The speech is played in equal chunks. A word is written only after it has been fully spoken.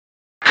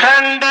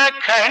ఖండ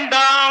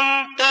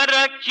ఖండాంతర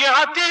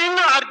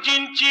ఖ్యాతిని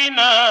ఆర్జించిన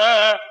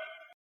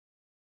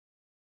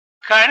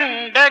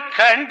ఖండ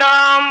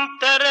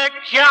ఖండాంతర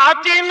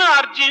ఖ్యాతిని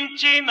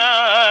ఆర్జించిన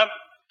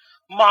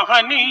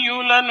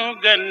మహనీయులను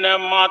గన్న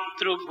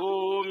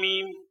మాతృభూమి,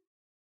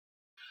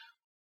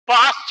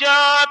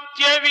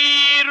 పాశ్చాత్య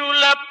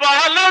వీరుల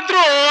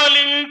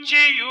పాలద్రోలించియు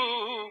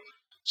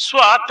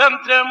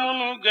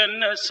స్వాతంత్రమును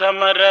గన్న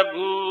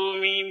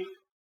సమరభూమి,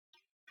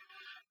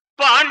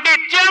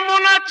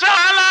 పాండిత్యమున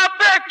చాలా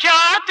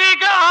ప్రఖ్యాతిగాంచియు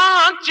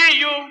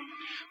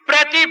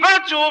ప్రతిభ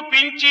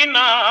చూపించిన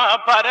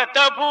భరత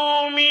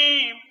భూమి,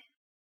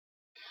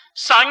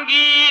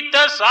 సంగీత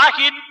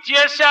సాహిత్య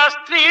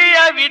శాస్త్రీయ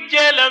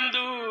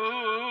విద్యలందు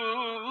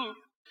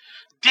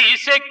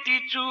దిశక్తి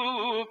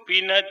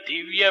చూపిన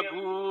దివ్య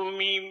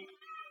భూమి,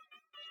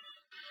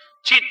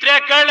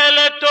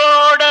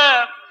 చిత్రకళలతోడ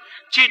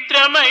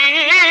చిత్రమై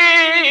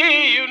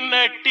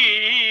ఉన్నట్టి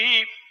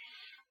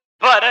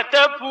భరత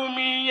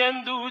భూమి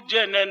యందు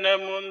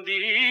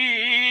జననముంది.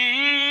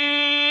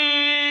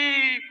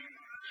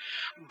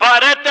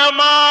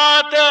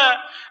 భరతమాత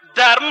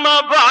ధర్మ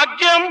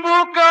భాగ్యంబు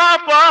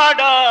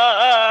కాపాడా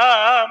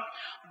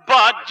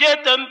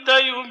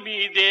బాధ్యతంతయు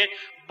మీదే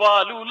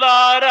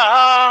బాలులారా,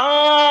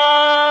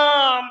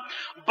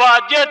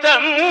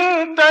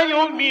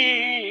 బాధ్యతంతయు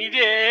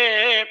మీదే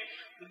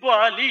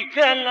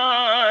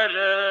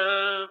బాలికలారా.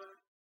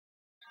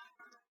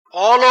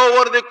 All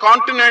over the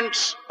continents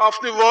of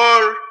the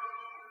world,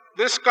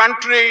 this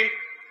country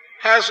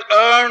has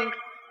earned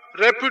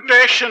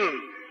reputation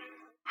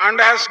and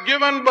has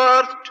given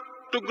birth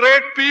to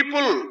great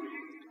people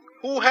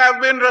who have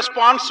been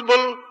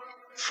responsible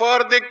for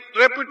the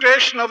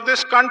reputation of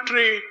this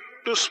country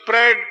to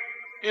spread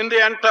in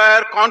the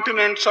entire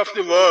continents of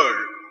the world.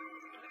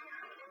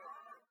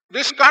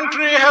 This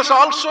country has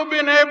also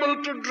been able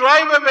to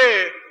drive away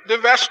the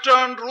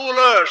Western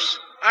rulers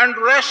and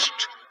wrest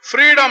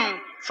freedom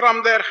from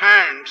their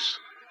hands.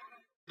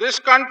 This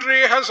country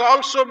has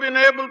also been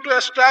able to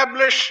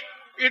establish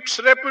its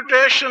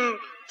reputation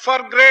for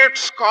great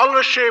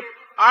scholarship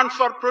and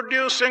for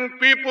producing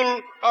people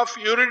of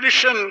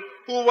erudition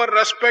who were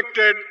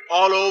respected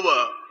all over.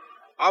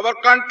 Our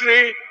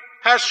country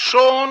has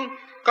shown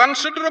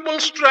considerable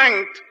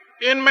strength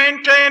in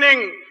maintaining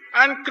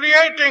and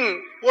creating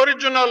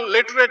original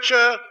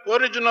literature,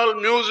 original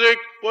music,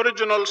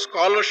 original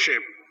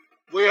scholarship.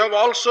 We have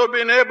also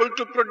been able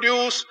to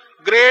produce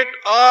great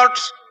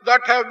arts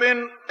that have been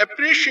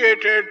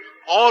appreciated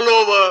all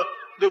over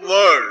the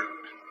world.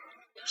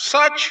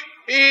 Such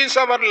is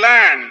our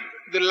land,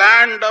 the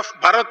land of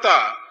Bharata.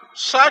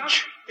 Such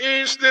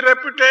is the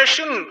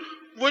reputation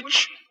which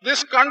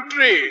this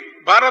country,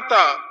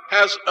 Bharata,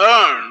 has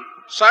earned.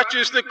 Such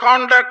is the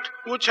conduct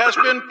which has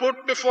been put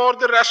before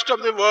the rest of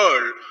the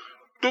world.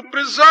 To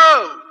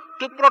preserve,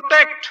 to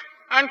protect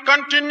and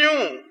continue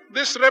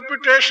this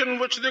reputation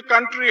which the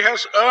country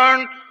has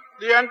earned,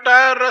 the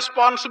entire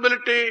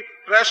responsibility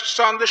rests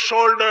on the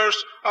shoulders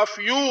of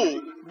you,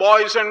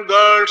 boys and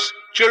girls,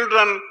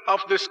 children of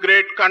this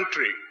great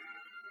country.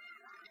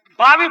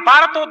 భావి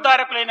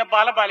భారతోద్ధారకులైన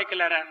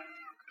బాలబాలికలారా,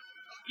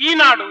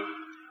 ఈనాడు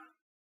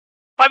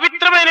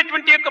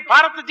పవిత్రమైనటువంటి యొక్క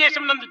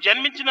భారతదేశం నందు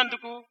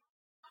జన్మించినందుకు,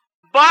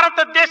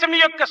 భారతదేశం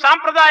యొక్క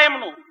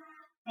సాంప్రదాయమును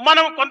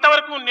మనం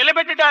కొంతవరకు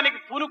నిలబెట్టడానికి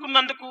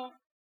పూనుకున్నందుకు,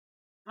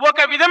 ఒక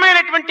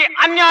విధమైనటువంటి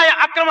అన్యాయ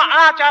అక్రమ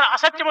అనాచార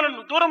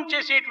అసత్యములను దూరం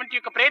చేసేటువంటి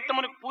యొక్క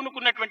ప్రయత్నమును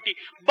పూనుకున్నటువంటి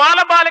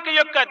బాలబాలిక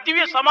యొక్క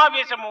దివ్య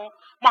సమావేశము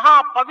మహా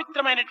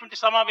పవిత్రమైనటువంటి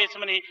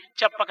సమావేశమని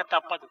చెప్పక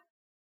తప్పదు.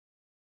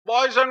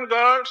 Boys and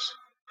girls,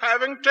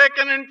 having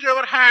taken into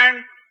your hand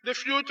the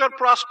future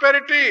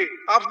prosperity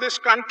of this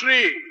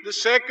country, the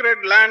sacred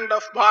land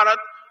of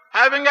Bharat,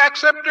 having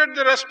accepted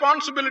the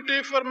responsibility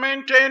for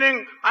maintaining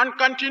and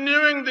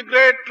continuing the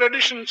great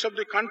traditions of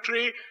the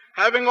country,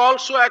 having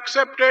also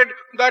accepted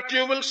that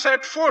you will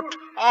set foot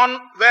on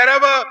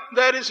wherever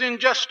there is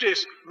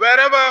injustice,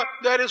 wherever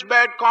there is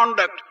bad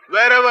conduct,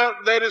 wherever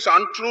there is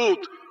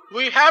untruth,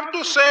 we have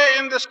to say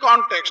in this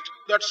context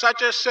that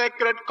such a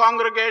sacred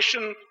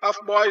congregation of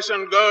boys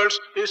and girls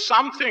is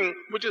something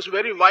which is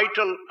very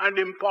vital and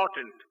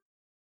important.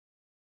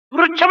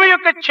 వృక్షము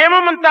యొక్క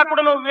క్షేమమంతా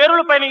కూడాను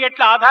వేరులపైన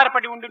ఎట్లా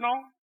ఆధారపడి ఉండును,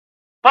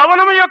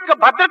 భవనము యొక్క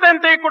భద్రత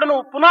అంతా కూడాను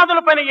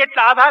పునాదులపైన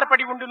ఎట్లా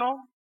ఆధారపడి ఉండును,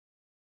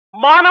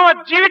 మానవ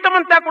జీవితం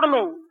అంతా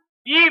కూడాను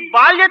ఈ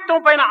బాల్యత్వం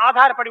పైన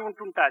ఆధారపడి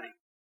ఉంటుంటాది.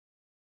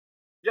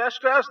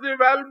 Just as the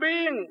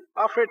well-being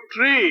of a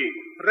tree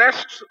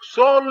rests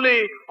solely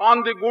on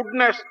the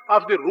goodness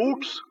of the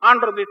roots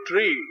under the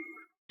tree,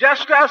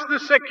 just as the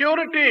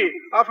security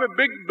of a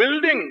big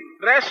building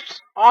rests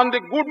on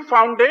the good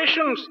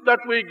foundations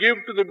that we give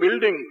to the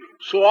building,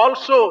 so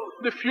also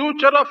the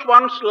future of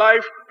one's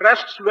life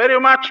rests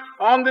very much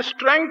on the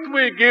strength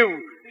we give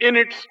in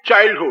its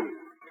childhood.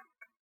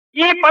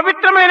 ఈ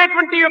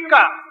పవిత్రమైనటువంటి యొక్క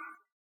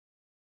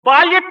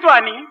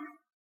బాల్యత్వాన్ని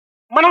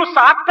మనం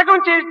సార్థకం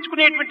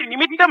చేసుకునేటువంటి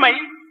నిమిత్తమై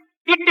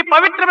ఇట్టి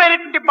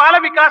పవిత్రమైనటువంటి బాల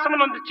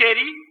వికాసమునందు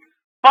చేరి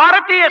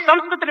భారతీయ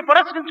సంస్కృతిని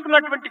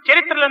పురస్కరించుకున్నటువంటి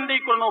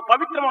చరిత్రలందరికీ కూడా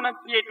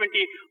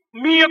పవిత్రమైనటువంటి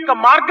మీ యొక్క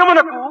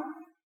మార్గమునకు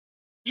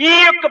ఈ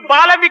యొక్క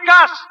బాల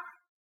వికాస్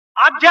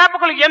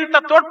అధ్యాపకులు ఎంత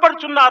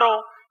తోడ్పడుచున్నారో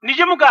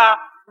నిజముగా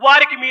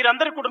వారికి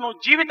మీరందరూ కూడాను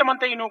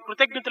జీవితమంతయును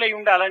కృతజ్ఞతలై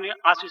ఉండాలని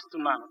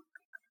ఆశిస్తున్నాను.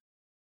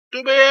 To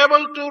be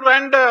able to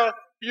render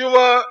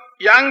your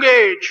young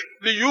age,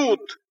 the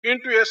youth,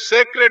 into a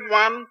sacred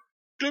one,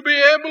 to be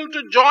able to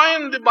join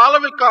the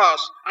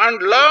Balvikas and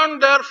learn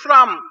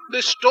therefrom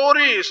the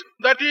stories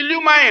that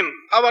illumine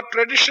our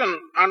tradition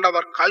and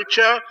our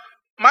culture,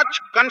 much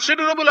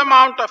considerable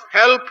amount of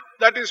help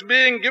that is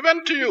being given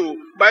to you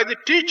by the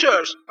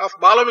teachers of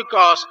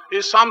Balvikas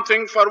is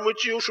something for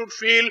which you should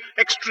feel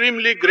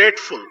extremely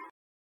grateful.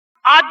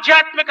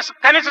 ఆధ్యాత్మిక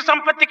కనిష్ట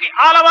సంపత్తికి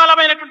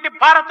ఆలవాలమైనటువంటి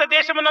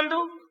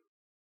భారతదేశమునందు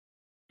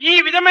ఈ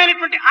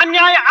విధమైనటువంటి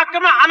అన్యాయ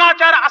అక్రమ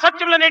అనాచార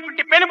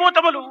అసత్యములనేటువంటి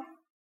పెనుభూతములు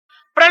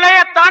ప్రళయ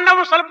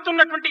తాండవం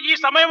సలుపుతున్నటువంటి ఈ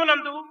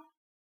సమయమునందు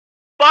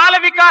బాల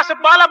వికాస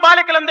బాల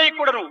బాలికలందరి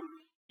కూడాను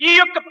ఈ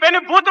యొక్క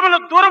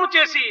పెనుభూతములను దూరము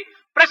చేసి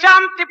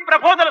ప్రశాంతి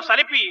ప్రబోధలు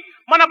సలిపి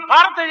మన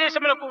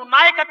భారతదేశములకు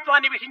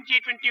నాయకత్వాన్ని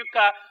వహించేటువంటి యొక్క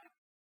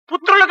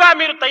పుత్రులుగా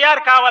మీరు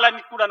తయారు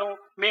కావాలని కూడాను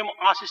మేము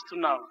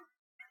ఆశిస్తున్నాము.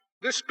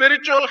 The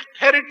spiritual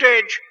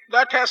heritage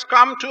that has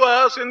come to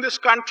us in this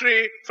country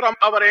from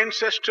our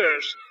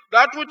ancestors,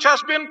 that which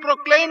has been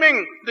proclaiming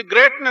the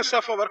greatness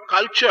of our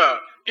culture,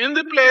 in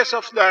the place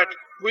of that,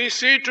 we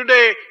see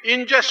today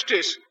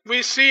injustice, we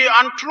see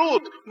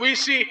untruth, we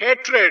see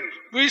hatred,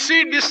 we see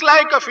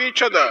dislike of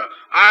each other.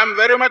 I am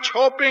very much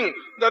hoping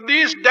that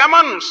these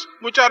demons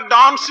which are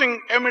dancing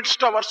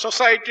amidst our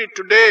society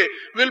today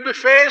will be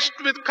faced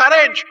with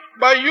courage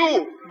by you,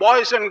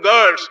 boys and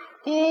girls,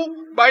 who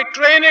by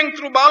training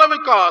through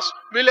Balvikas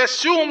will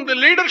assume the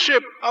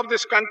leadership of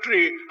this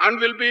country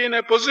and will be in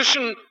a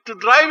position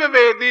to drive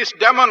away these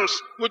demons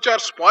which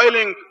are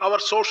spoiling our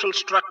social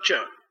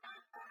structure.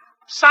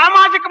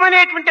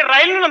 సామాజికమైనటువంటి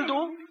రైలు నందు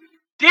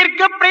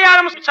దీర్ఘ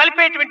ప్రయాణం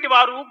సలిపేటువంటి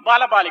వారు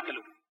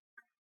బాలబాలికలు.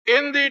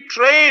 In the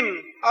train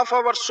of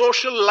our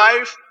social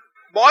life,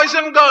 boys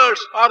and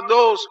girls are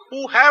those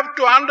who have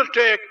to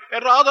undertake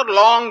a rather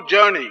long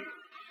journey.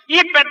 ఈ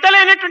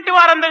పెద్దలైనటువంటి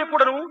వారందరూ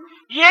కూడాను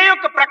ఏ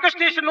యొక్క ప్రక్క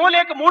స్టేషనో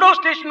లేక మూడవ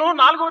స్టేషనో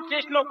నాలుగవ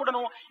స్టేషనో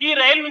కూడాను ఈ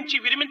రైలు నుంచి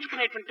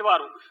విరమించుకునేటువంటి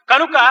వారు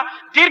కనుక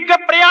దీర్ఘ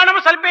ప్రయాణం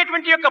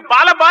సలిపేటువంటి యొక్క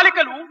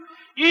బాలబాలికలు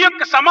ఈ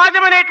యొక్క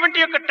సమాజం అనేటువంటి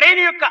యొక్క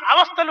ట్రైన్ యొక్క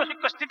అవస్థల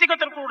యొక్క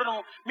స్థితిగతులు కూడాను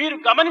మీరు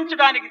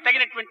గమనించడానికి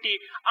తగినటువంటి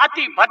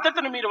అతి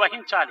భద్రతను మీరు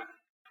వహించాలి.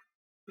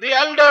 The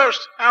elders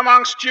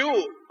amongst you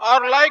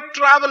are like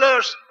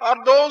travelers, or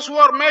those who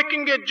are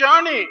making a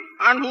journey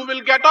and who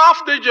will get off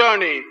the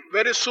journey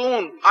very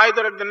soon,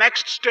 either at the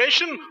next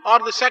station or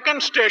the second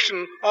station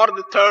or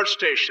the third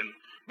station.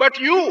 But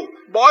you,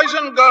 boys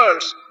and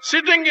girls,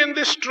 sitting in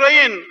this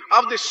train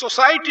of this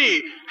society,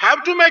 have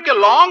to make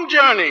a long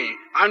journey,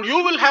 and you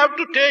will have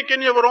to take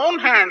in your own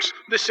hands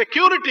the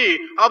security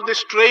of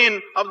this train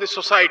of the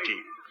society.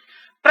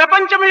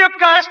 ప్రపంచం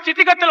యొక్క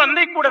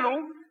స్థితిగతులందరి కూడాను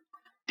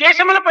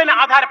దేశములపైన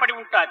ఆధారపడి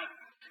ఉంటాయి.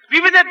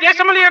 వివిధ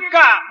దేశముల యొక్క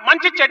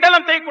మంచి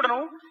చెడ్డలంతా కూడాను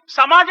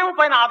సమాజం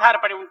పైన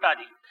ఆధారపడి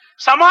ఉంటుంది.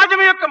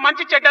 సమాజం యొక్క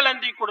మంచి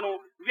చెడ్డలంతా కూడాను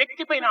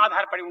వ్యక్తి పైన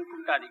ఆధారపడి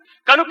ఉంటుంటుంది.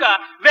 కనుక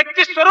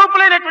వ్యక్తి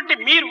స్వరూపులైనటువంటి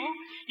మీరు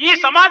ఈ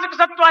సమాజక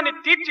సత్వాన్ని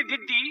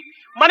తీర్చిదిద్ది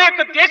మన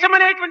యొక్క దేశం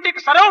అనేటువంటి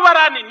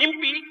సరోవరాన్ని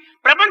నింపి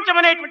ప్రపంచం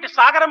అనేటువంటి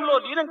సాగరంలో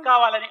లీనం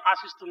కావాలని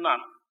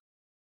ఆశిస్తున్నాను.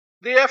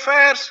 The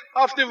affairs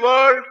of the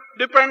world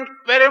depend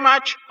very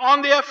much on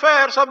the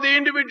affairs of the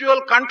individual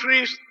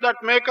countries that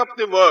make up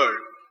the world.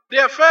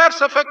 The affairs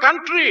of a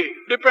country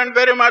depend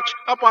very much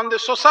upon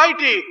the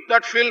society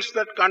that fills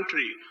that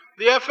country.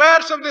 The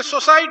affairs of the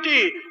society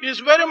is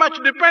very much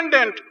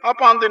dependent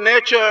upon the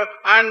nature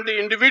and the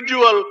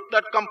individual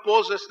that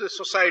composes the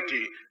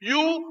society.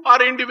 You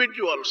are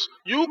individuals.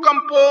 You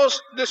compose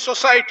the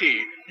society.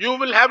 You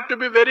will have to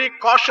be very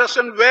cautious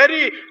and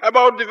wary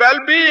about the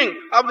well-being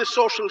of the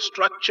social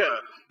structure.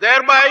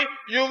 Thereby,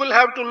 you will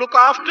have to look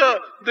after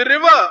the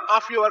river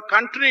of your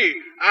country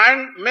and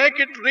make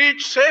it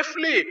reach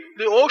safely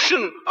the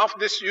ocean of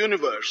this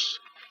universe.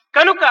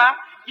 కనుక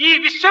ఈ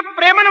విశ్వ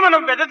ప్రేమను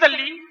మనం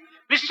వెదజల్లి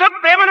విశ్వ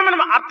ప్రేమను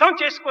మనం అర్థం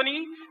చేసుకొని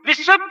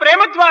విశ్వ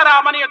ప్రేమ ద్వారా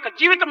మన యొక్క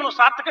జీవితమును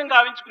సార్థకంగా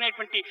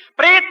గావించుకునేటువంటి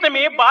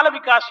ప్రయత్నమే బాల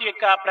వికాస్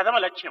యొక్క ప్రథమ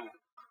లక్ష్యం.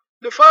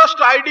 The first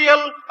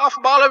ideal of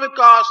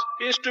Balvikas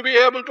is to be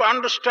able to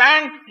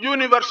understand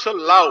universal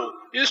love,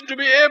 is to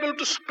be able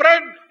to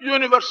spread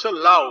universal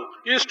love,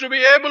 is to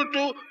be able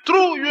to,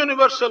 through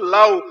universal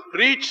love,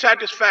 reach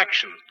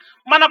satisfaction.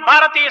 మన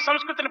భారతీయ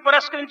సంస్కృతిని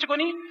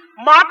పురస్కరించుకొని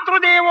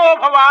మాతృదేవో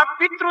భవ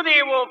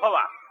పితృదేవో భవ,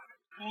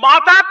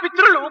 మాతా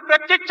పితృలు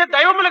ప్రత్యక్ష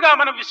దైవములుగా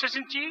మనం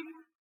విశ్వసించి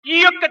ఈ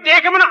యొక్క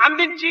దేహమును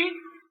అందించి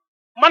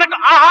మనకు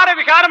ఆహార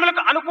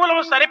విహారములకు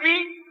అనుకూలము సరిపి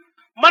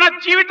మన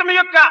జీవితం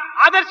యొక్క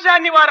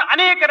ఆదర్శాన్ని వారు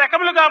అనేక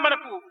రకములుగా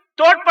మనకు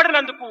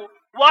తోడ్పడినందుకు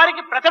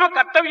వారికి ప్రథమ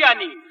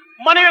కర్తవ్యాన్ని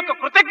మన యొక్క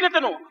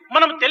కృతజ్ఞతను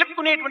మనం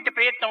తెలుపుకునేటువంటి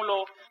ప్రయత్నంలో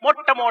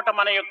మొట్టమొదట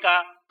మన యొక్క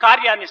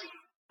కార్యాన్ని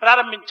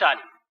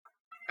ప్రారంభించాలి.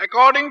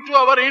 According to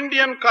our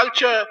Indian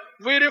culture,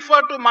 we refer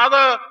to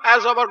mother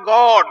as our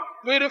God.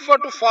 We refer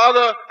to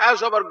father as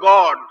our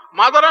God.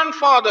 Mother and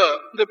father,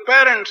 the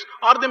parents,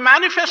 are the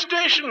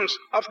manifestations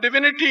of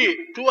divinity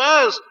to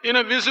us in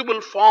a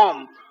visible form.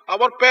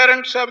 Our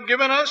parents have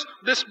given us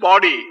this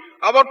body.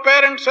 Our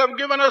parents have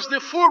given us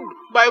the food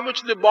by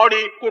which the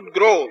body could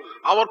grow.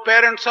 Our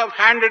parents have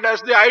handed us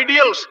the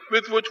ideals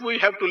with which we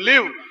have to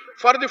live.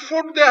 For the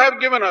food they have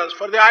given us,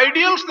 for the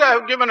ideals they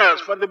have given us,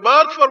 for the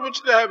birth for which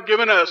they have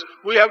given us,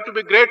 we have to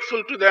be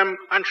grateful to them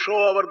and show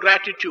our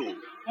gratitude.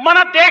 మన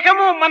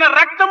దేహము, మన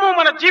రక్తము,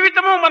 మన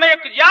జీవితము, మన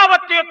యొక్క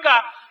యావత్ యొక్క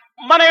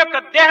మన యొక్క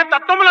దేహ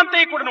తత్వములంతా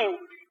కూడాను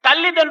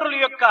తల్లిదండ్రుల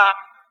యొక్క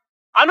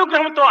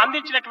అనుగ్రహంతో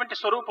అందించినటువంటి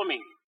స్వరూపమే.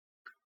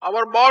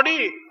 Our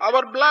body,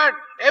 our blood,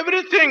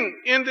 everything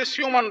in this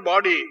human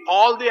body,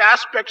 all the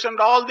aspects and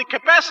all the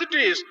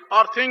capacities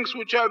are things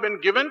which have been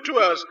given to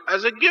us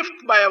as a gift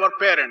by our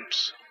parents.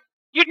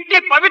 ఇట్టి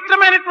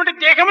పవిత్రమైనటువంటి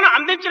దేహమును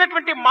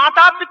అందించినటువంటి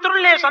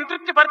మాతాపితరులనే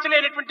సంతృప్తి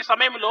పరచలేనటువంటి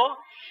సమయంలో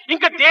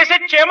ఇంకా దేశ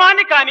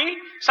క్షేమాన్ని కానీ,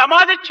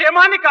 సమాజ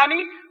క్షేమాన్ని కానీ,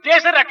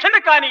 దేశ రక్షణ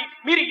కానీ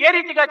మీరు ఏ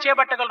రీతిగా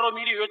చేపట్టగలరో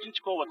మీరు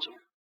యోచించుకోవచ్చు.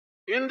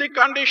 In the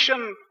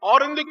condition or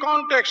in the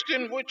context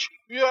in which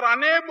we are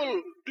unable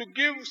to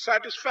give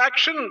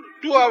satisfaction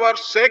to our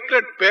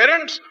sacred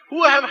parents who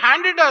have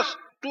handed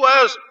to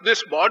us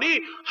this body,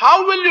 how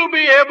will you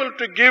be able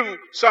to give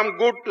some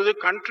good to the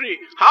country?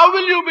 How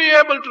will you be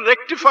able to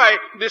rectify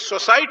this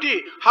society?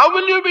 How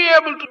will you be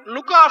able to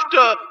look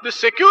after the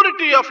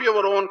security of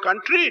your own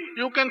country?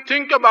 You can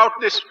think about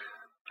this.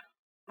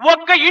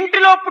 ఒక్క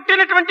ఇంటిలో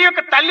పుట్టినటువంటి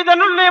యొక్క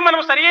తల్లిదండ్రులనే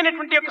మనం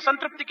సరైనటువంటి యొక్క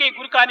సంతృప్తికి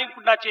గురి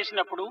కానికుండా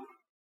చేసినప్పుడు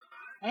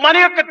మన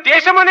యొక్క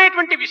దేశం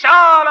అనేటువంటి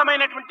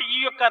విశాలమైనటువంటి ఈ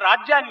యొక్క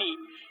రాజ్యాన్ని,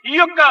 ఈ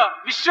యొక్క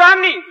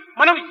విశ్వాన్ని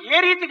మనం ఏ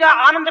రీతిగా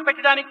ఆనంద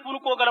పెట్టడానికి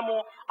పూనుకోగలమో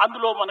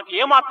అందులో మనకు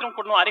ఏమాత్రం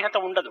కూడా అర్హత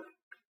ఉండదు.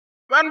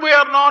 When we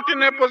are not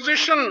in a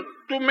position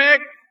to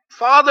make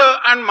father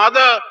and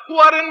mother who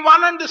are in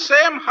one and the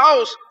same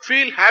house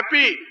feel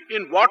happy,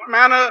 in what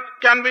manner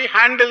can we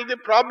handle the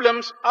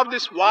problems of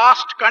this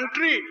vast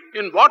country?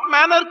 In what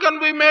manner can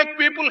we make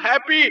people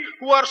happy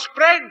who are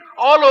spread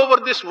all over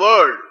this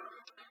world?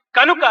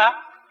 కనుక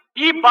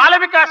ఈ బాల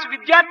వికాస్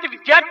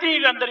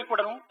విద్యార్థినులందరూ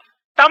కూడాను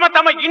తమ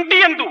తమ ఇంటి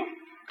యందు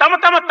తమ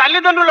తమ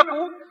తల్లిదండ్రులకు,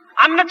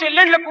 అన్న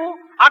చెల్లెళ్లకు,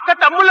 అక్క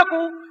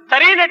తమ్ములకు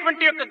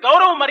సరైనటువంటి యొక్క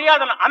గౌరవ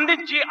మర్యాదను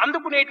అందించి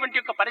అందుకునేటువంటి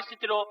యొక్క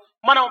పరిస్థితిలో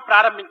మనం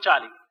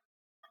ప్రారంభించాలి.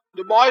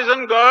 The boys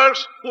and girls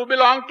who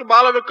belong to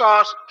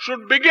Balvikas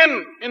should begin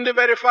in the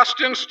very first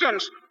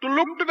instance to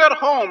look to their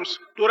homes,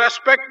 to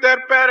respect their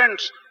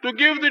parents, to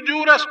give the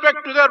due respect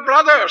to their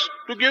brothers,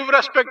 to give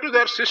respect to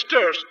their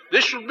sisters.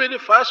 This should be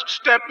the first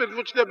step with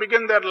which they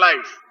begin their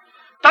life.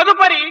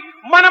 తదుపరి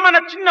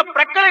మన చిన్న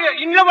ప్రక్కల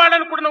ఇండ్ల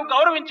వాళ్ళను కూడా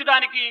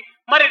గౌరవించడానికి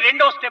మరి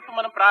రెండో step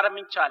మనం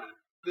ప్రారంభించాలి.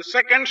 The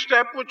second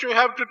step which you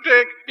have to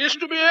take is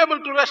to be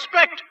able to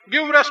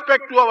give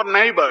respect to our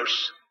neighbors.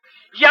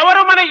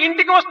 ఎవరు మన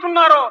ఇంటికి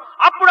వస్తున్నారో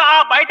అప్పుడు ఆ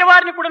బయట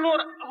వారిని కూడా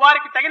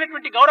వారికి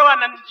తగినటువంటి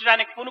గౌరవాన్ని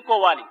అందించడానికి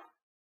పూనుకోవాలి.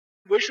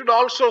 We should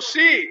also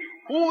see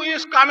who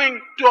is coming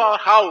to our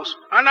house,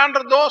 and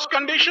under those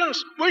conditions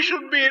we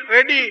should be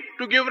ready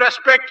to give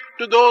respect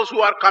to those who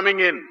are coming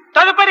in.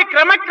 తదుపరి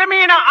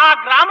క్రమక్రమేణా ఆ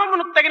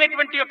గ్రామమునకు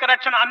తగినటువంటి యొక్క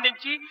రక్షణ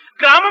అందించి,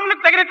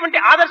 గ్రామమునకు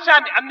తగినటువంటి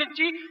ఆదర్శాన్ని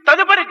అందించి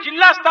తదుపరి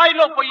జిల్లా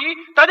స్థాయిలో పోయి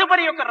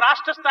తదుపరి యొక్క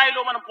రాష్ట్ర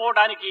స్థాయిలో మనం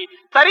పోవడానికి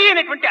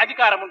సరైనటువంటి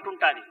అధికారం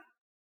ఉంటుంటుంది.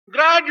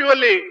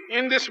 Gradually,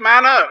 in this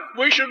manner,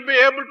 we should be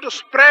able to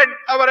spread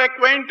our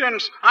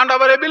acquaintance and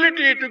our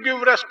ability to give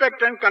respect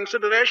and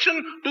consideration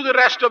to the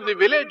rest of the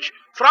village.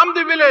 From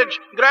the village,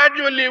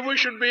 gradually we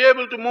should be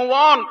able to move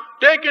on,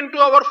 take into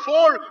our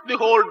fold the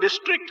whole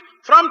district.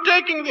 From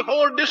taking the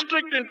whole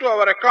district into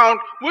our account,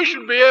 we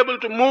should be able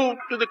to move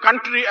to the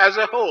country as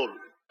a whole.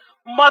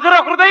 మధుర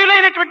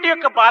హృదయులైనటువంటి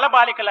యొక్క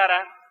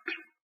బాలబాలికలారా,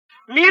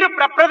 మీరు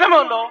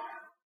ప్రప్రథమంలో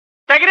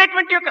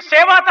తగినటువంటి యొక్క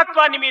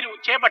సేవాతత్వాన్ని మీరు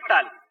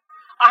చేపట్టాలి.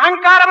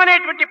 అహంకారం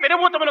అనేటువంటి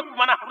పెనుభూతములకు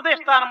మన హృదయ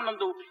స్థానం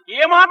నందు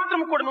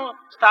ఏమాత్రం కూడా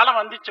స్థానం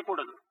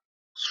అందించకూడదు.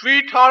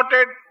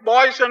 Sweet-hearted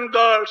boys and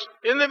girls,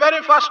 in the very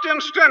first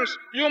instance,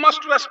 you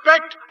must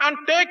respect and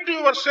take to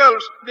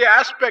yourselves the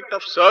aspect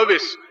of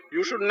service.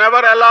 You should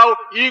never allow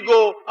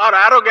ego or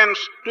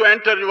arrogance to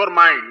enter your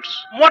minds.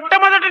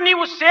 మొట్టమొదట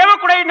నీవు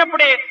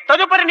సేవకుడైనప్పుడే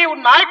తదుపరి నీవు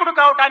నాయకుడు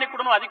కావడానికి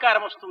కూడా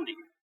అధికారం వస్తుంది.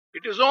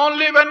 It is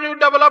only when you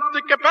develop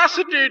the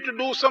capacity to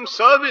do some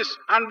service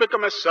and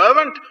become a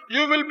servant,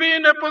 you will be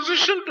in a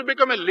position to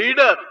become a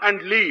leader and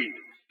lead.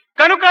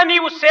 కనుక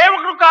నీవు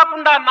సేవకుడు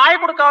కాకుండా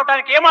నాయకుడు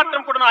కావడానికి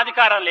ఏమాత్రం కూడా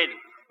అధికారం లేదు.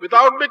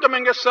 Without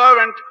becoming a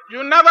servant,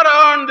 you never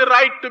earn the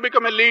right to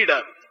become a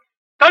leader.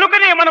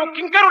 కనుకనే మనం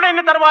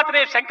కింకరుడైన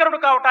తర్వాతనే శంకరుడు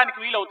కావడానికి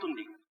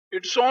వీలవుతుంది.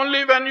 It's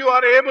only when you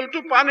are able to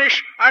punish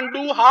and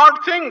do hard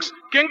things,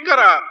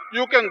 Kinkara,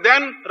 you can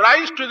then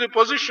rise to the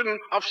position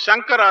of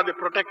Shankara, the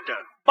protector.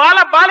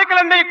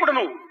 బాలికలందరికీ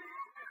కూడాను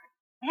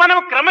మనం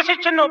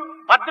క్రమశిక్షణను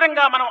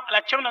భద్రంగా మనం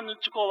లక్ష్యం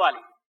ఉంచుకోవాలి.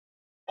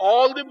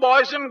 All the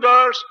boys and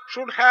girls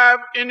should have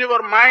in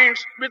your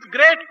minds with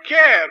great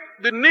care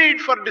the need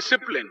for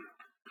discipline.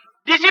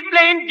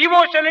 Discipline,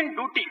 devotion and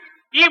duty.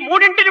 ఈ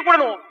మూడింటిని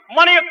కూడాను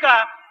మన యొక్క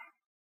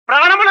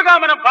ప్రాణములుగా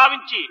మనం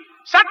భావించి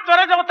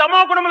సత్వరజ తమో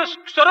గుణముల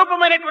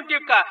స్వరూపమైనటువంటి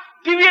యొక్క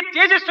దివ్య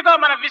తేజస్సుగా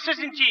మనం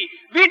విశ్వసించి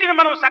వీటిని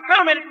మనం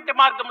సక్రమమైనటువంటి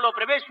మార్గంలో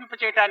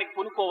ప్రవేశింపచేయడానికి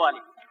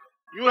పూనుకోవాలి.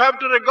 You have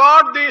to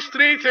regard these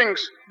three things,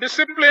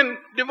 discipline,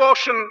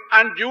 devotion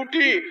and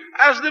duty,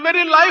 as the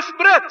very life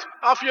breath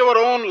of your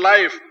own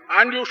life.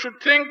 And you should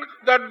think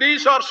that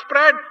these are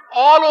spread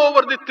all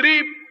over the three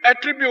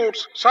attributes,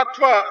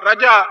 sattva,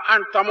 raja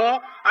and tamo,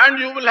 and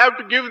you will have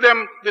to give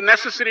them the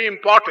necessary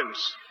importance.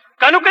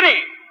 కనుకనే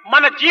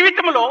మన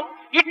జీవితంలో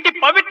ఇట్టి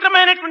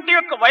పవిత్రమైనటువంటి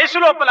యొక్క వయసు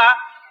లోపల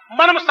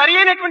మనం సరి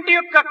అయినటువంటి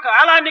యొక్క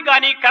కాలాన్ని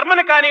కానీ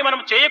కర్మను కానీ మనం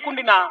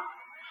చేయకుండా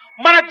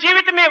మన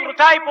జీవితమే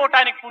వృథా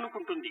అయిపోవటానికి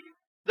పూనుకుంటుంది.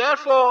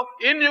 Therefore,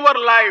 in your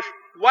life,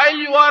 while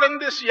you are in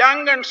this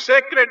young and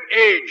sacred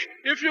age,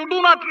 if you do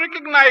not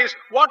recognize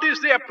what is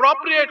the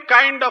appropriate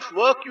kind of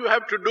work you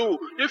have to do,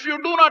 if you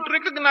do not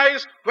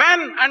recognize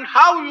when and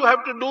how you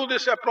have to do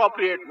this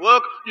appropriate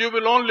work, you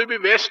will only be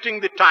wasting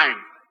the time.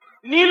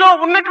 నీలో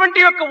ఉన్నటువంటి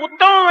యొక్క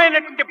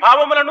ఉత్తమమైనటువంటి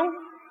భావములను,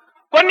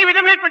 కొన్ని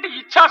విధమైనటువంటి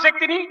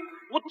ఇచ్ఛాశక్తిని,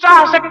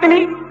 ఉత్సాహశక్తిని,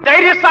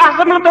 ధైర్య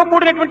సాహసములతో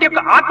కూడినటువంటి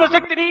యొక్క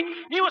ఆత్మశక్తిని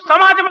నీవు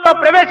సమాజంలో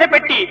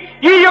ప్రవేశపెట్టి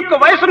ఈ యొక్క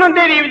వయసు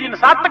నుండే నీవు దీన్ని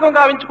సార్థకంగా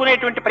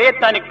గావించుకునేటువంటి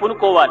ప్రయత్నానికి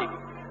పూనుకోవాలి.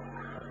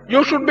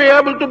 You should be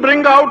able to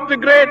bring out the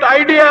great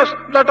ideas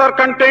that are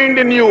contained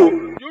in you.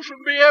 You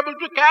should be able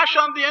to cash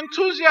on the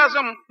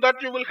enthusiasm that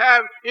you will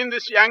have in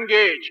this young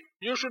age.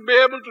 You should be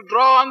able to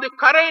draw on the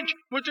courage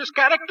which is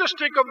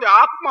characteristic of the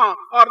Atma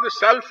or the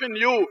self in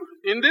you.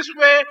 In this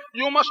way,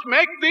 you must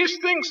make these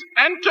things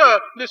enter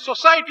the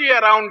society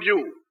around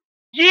you.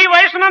 ఈ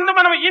వయసునందు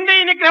మనం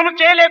ఇంద్రియ నిగ్రహం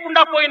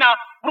చేయలేకుండా పోయిన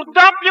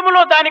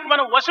వృద్ధాప్యములో దానికి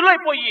మనం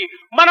వశులైపోయి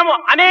మనము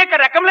అనేక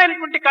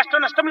రకములైనటువంటి కష్ట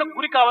నష్టములకు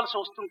గురి కావాల్సి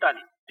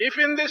వస్తుంటుంది. If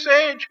in this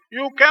age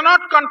you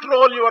cannot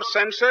control your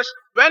senses,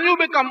 when you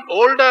become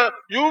older,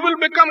 you will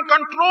become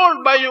controlled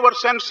by your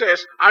senses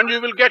and you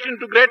will get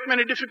into great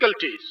many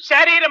difficulties.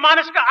 శారీర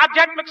మానసిక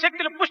ఆధ్యాత్మిక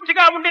శక్తులు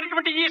పుష్టిగా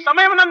ఉండేటువంటి ఈ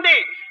సమయమునందే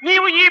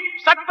నీవు ఈ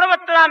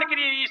సత్ప్రవర్తనానికి,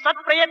 ఈ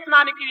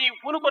సత్ప్రయత్నానికి నీవు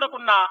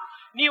పూనుకొనకున్నా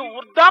నీవు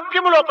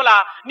వృద్ధాప్యము లోపల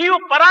నీవు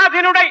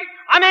పరాధీనుడై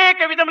అనేక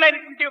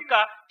విధములైనటువంటి యొక్క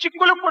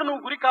చిక్కులకు కూడా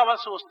నువ్వు గురి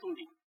కావాల్సి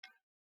వస్తుంది.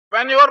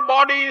 When your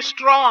body is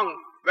strong,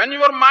 when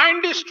your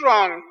mind is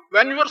strong,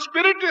 when your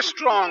spirit is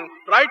strong,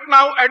 right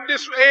now at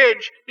this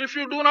age, if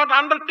you do not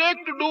undertake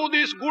to do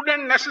these good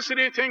and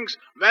necessary things,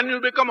 when you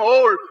become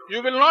old,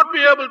 you will not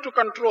be able to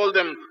control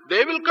them.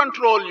 They will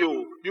control you.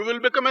 You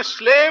will become a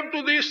slave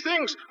to these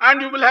things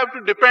and you will have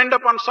to depend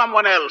upon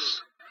someone else.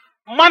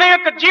 మన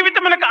యొక్క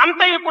జీవితమునకు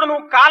అంతయు కూడాను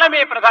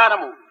కాలమే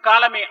ప్రధానము,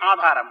 కాలమే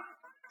ఆధారము.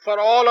 For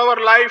all our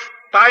life,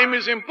 time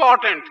is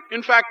important.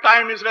 In fact,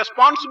 time is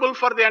responsible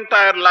for the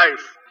entire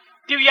life.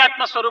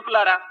 దివ్యాత్మ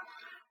స్వరూపులారా,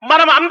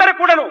 మనం అందరూ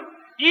కూడాను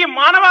ఈ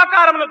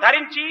మానవాకారమును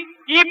ధరించి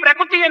ఈ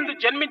ప్రకృతి యందు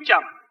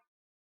జన్మించాం.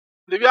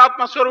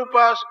 Divyatma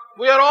Swarupas,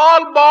 we are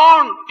all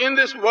born in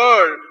this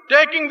world,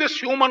 taking this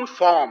human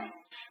form.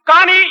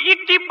 కానీ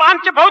ఇట్టి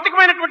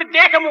పాంచభౌతికమైనటువంటి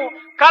దేహము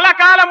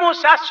కలకాలము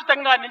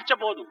శాశ్వతంగా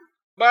నిలిచబోదు.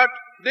 But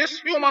this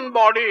human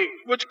body,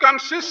 which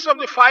consists of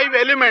the 5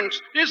 elements,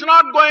 is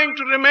not going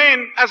to remain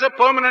as a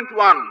permanent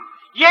one.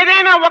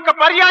 ఏదైనా ఒక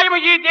పర్యాయము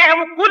ఈ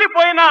దేహము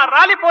కూలిపోయినా,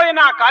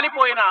 రాలిపోయినా,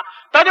 కాలిపోయినా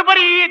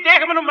తదుపరి ఈ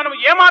దేహమును మనం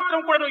ఏమాత్రం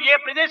కూడాను ఏ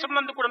ప్రదేశం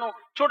నందు కూడాను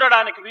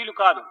చూడడానికి వీలు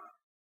కాదు.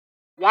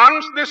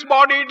 Once this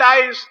body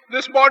dies,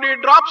 this body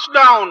drops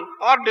down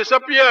or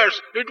disappears,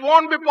 it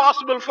won't be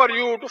possible for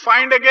you to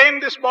find again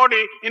this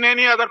body in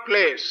any other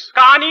place.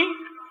 కానీ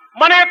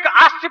మన యొక్క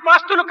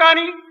ఆస్తిపాస్తులు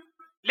కానీ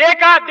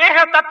లేక దేహ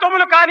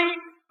తత్వములు కానీ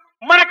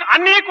మనకు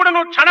అన్నీ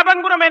కూడాను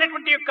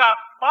క్షణభంగురమైనటువంటి యొక్క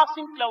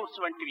పాసింగ్ క్లౌడ్స్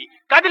వంటివి,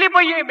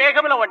 కదిలిపోయే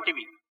మేఘముల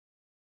వంటివి.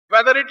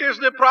 Whether it is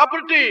the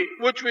property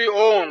which we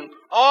own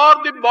or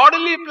the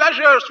bodily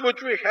pleasures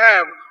which we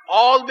have,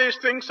 all these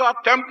things are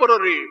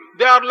temporary.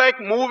 They are like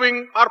moving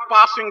or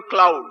passing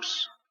clouds.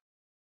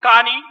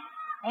 కానీ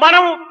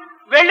మనం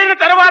వెళ్ళిన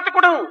తర్వాత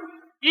కూడాను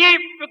ఈ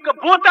యొక్క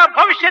భూత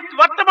భవిష్యత్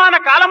వర్తమాన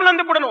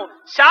కాలములందు కూడాను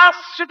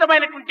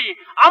శాశ్వతమైనటువంటి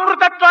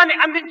అమృతత్వాన్ని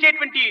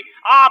అందించేటువంటి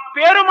ఆ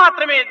పేరు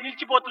మాత్రమే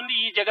నిలిచిపోతుంది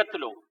ఈ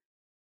జగత్తులో.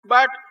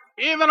 But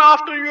even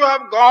after you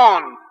have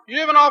gone,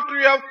 even after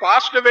you have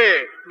passed away,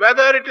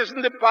 whether it is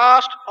in the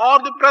past or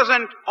the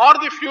present or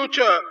the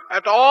future,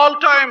 at all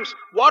times,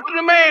 what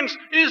remains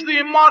is the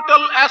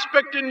immortal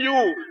aspect in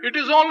you. It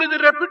is only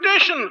the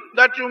reputation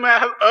that you may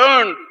have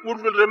earned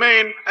which will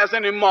remain as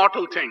an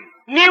immortal thing.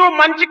 నీవు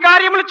మంచి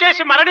కార్యములు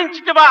చేసి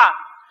మరణించితివా,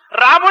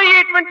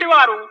 రాబోయేటువంటి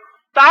వారు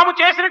తాము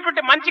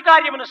చేసినటువంటి మంచి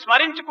కార్యమును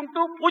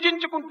స్మరించుకుంటూ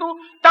పూజించుకుంటూ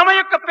తమ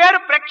యొక్క పేరు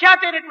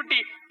ప్రఖ్యాతి అయినటువంటి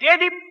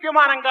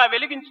దేదీప్యమానంగా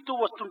వెలిగించుతూ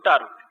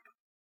వస్తుంటారు.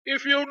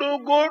 If you do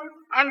good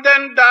and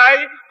then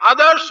die,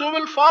 others who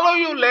will follow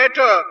you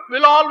later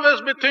will always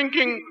be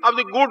thinking of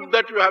the good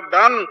that you have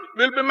done,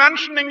 will be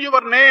mentioning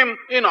your name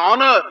in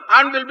honor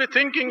and will be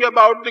thinking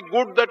about the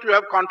good that you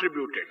have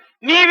contributed.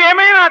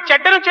 నీవేమైనా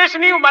చెడ్డను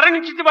చేసి నీవు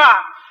మరణించితివా,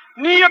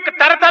 నీ యొక్క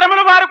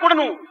తరతరముల వారు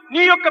కూడాను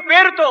నీ యొక్క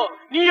పేరుతో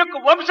నీ యొక్క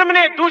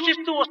వంశమునే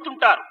దూషిస్తూ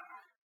వస్తుంటారు.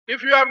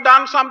 If you have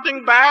done something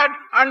bad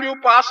and you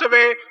pass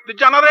away, the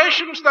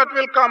generations that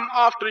will come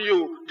after you,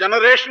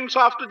 generations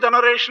after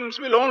generations,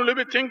 will only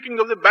be thinking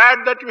of the bad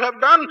that you have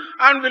done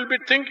and will be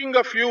thinking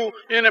of you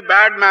in a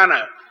bad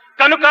manner.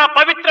 కనుక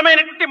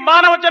పవిత్రమైనటువంటి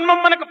మానవ జన్మం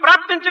మనకు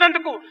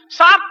ప్రాప్తించినందుకు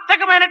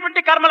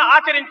సార్థకమైనటువంటి కర్మలు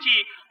ఆచరించి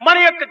మన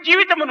యొక్క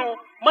జీవితమును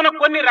మనం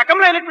కొన్ని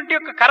రకములైనటువంటి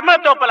యొక్క కర్మల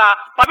తోపల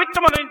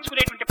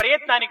పవిత్రమనించుకునేటువంటి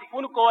ప్రయత్నానికి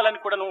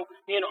పూనుకోవాలని కూడాను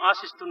నేను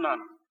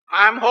ఆశిస్తున్నాను.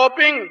 I am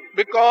hoping,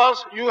 because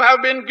you have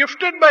been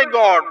gifted by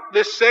God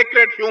this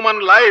sacred human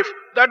life,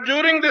 that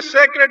during this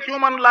sacred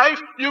human life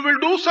you will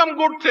do some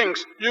good things,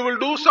 you will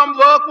do some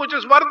work which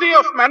is worthy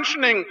of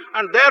mentioning,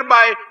 and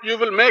thereby you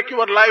will make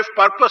your life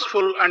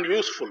purposeful and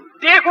useful.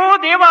 దేహో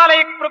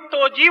దేవాలయ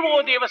కృప్తో GO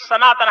దేవ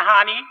సనాతనః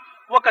అని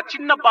ఒక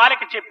చిన్న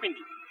బాలిక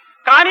చెప్పింది.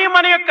 కానీ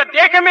మన యొక్క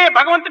దేహమే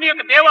భగవంతుని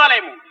యొక్క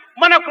దేవాలయము,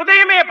 మన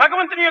హృదయమే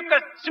భగవంతుని యొక్క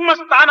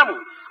సింహస్థానము.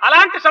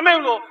 అలాంటి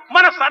సమయంలో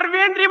మన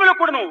సర్వేంద్రియములు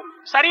కూడాను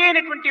సరి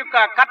అయినటువంటి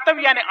యొక్క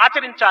కర్తవ్యాన్ని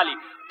ఆచరించాలి.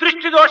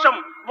 దృష్టి దోషం,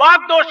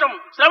 వాగ్దోషం,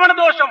 శ్రవణ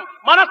దోషం,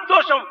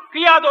 మనస్దోషం,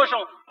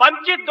 క్రియాదోషం,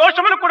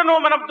 పంచదోషములు కూడాను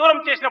మనం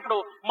దూరం చేసినప్పుడు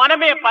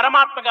మనమే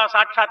పరమాత్మగా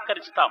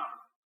సాక్షాత్కరిస్తాం.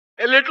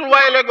 A little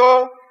while ago,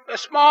 a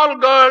small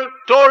girl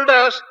told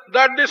us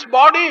that this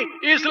body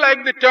is like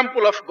the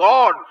temple of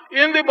God.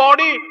 In the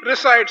body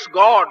resides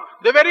God.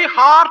 The very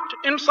heart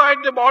inside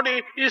the body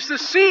is the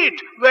seat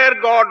where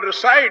God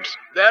resides.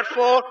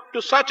 Therefore, to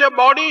such a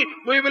body,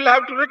 we will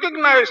have to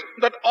recognize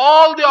that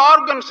all the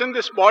organs in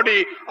this body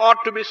are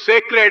to be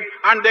sacred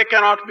and they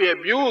cannot be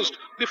abused.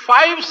 The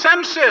five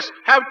senses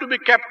have to be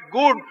kept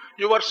good.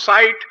 Your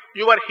sight,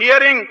 your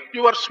hearing,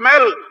 your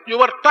smell,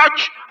 your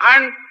touch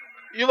and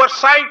your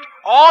sight,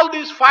 all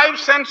these five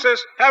senses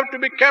have to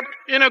be kept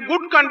in a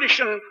good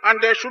condition and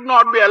they should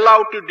not be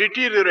allowed to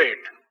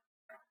deteriorate.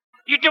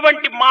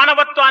 ఇటువంటి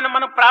మానవత్వాన్ని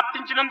మనం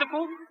ప్రాప్తించినందుకు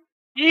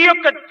ఈ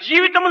యొక్క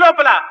జీవితం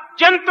లోపల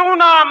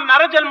జంతువునాం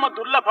నరజన్మ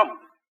దుర్లభం.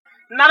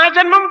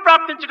 నరజన్మం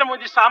ప్రాప్తించడం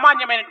ఇది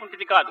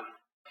సామాన్యమైనటువంటిది కాదు.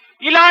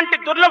 ఇలాంటి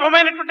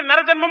దుర్లభమైనటువంటి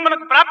నరజన్మం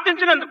మనకు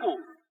ప్రాప్తించినందుకు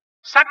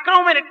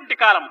సక్రమమైనటువంటి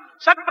కాలం,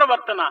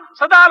 సత్ప్రవర్తన,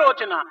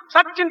 సదాలోచన,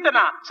 సచ్చింతన,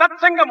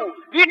 సత్సంగము,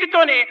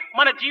 వీటితోనే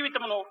మన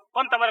జీవితమును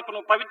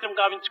కొంతవరకు పవిత్రం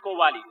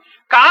గావించుకోవాలి.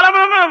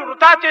 కాలమును మనం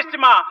వృధా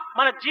చేస్తేమా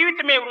మన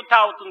జీవితమే వృధా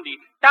అవుతుంది.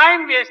 Time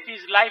waste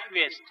is life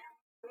waste.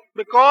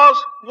 Because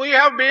we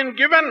have been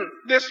given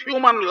this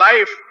human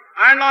life,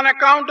 and on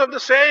account of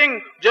the saying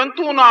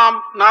Jantunam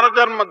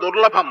Narajarma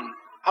Durlabham,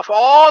 of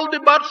all the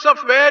births of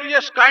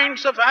various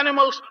kinds of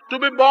animals, to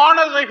be born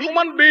as a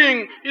human being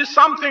is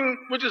something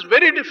which is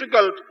very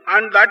difficult,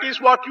 and that is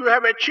what you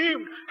have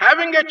achieved.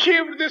 Having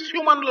achieved this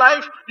human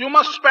life, you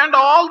must spend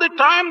all the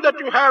time that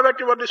you have at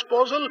your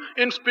disposal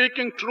in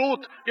speaking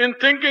truth, in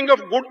thinking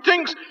of good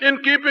things, in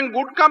keeping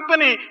good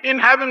company, in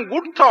having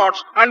good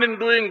thoughts, and in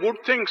doing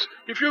good things.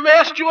 If you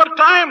waste your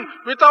time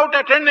without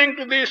attending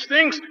to these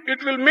things,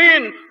 it will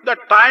mean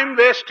that time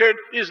wasted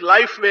is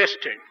life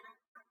wasted.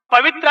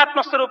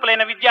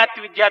 పవిత్రాత్మస్వరూపులైన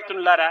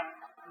విద్యార్థులారా,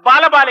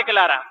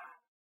 బాలబాలికలారా,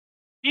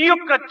 ఈ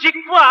యొక్క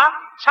జిహ్వ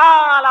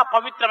చాలా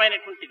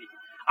పవిత్రమైనటువంటిది.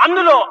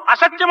 అందులో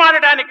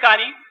అసత్యమాడడానికి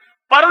కానీ,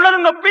 పరులను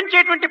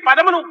నొప్పించేటువంటి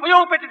పదమును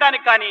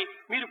ఉపయోగపెట్టడానికి కానీ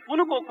మీరు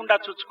పూనుకోకుండా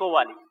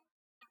చూసుకోవాలి.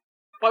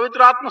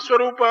 Pavitratma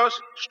Swarupas,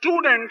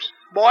 students,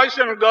 boys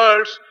and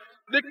girls,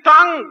 the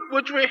tongue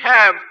which we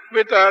have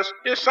with us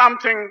is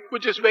something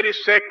which is very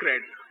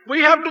sacred. We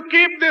have to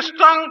keep this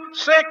tongue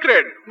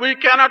sacred. We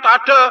cannot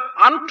utter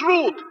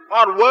untruth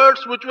or words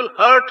which will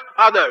hurt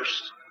others.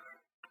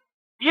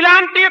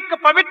 ఇలాంటి యొక్క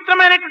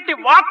పవిత్రమైనటువంటి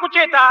వాక్కు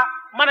చేత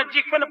మన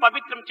జిహ్వను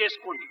పవిత్రం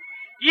చేసుకోండి.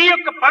 ఈ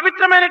యొక్క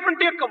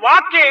పవిత్రమైనటువంటి యొక్క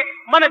వాక్యే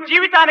మన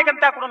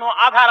జీవితానికంతా కూడా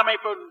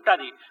ఆధారమైపోయి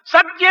ఉంటుంది.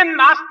 సత్యం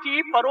నాస్తి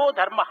పరో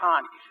ధర్మ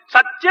అని.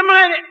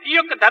 సత్యమైన ఈ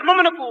యొక్క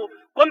ధర్మమునకు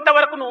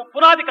కొంతవరకు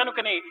పునాది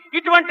కనుకనే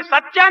ఇటువంటి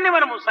సత్యాన్ని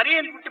మనము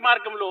సరైనటువంటి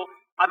మార్గంలో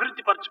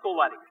అభివృద్ధి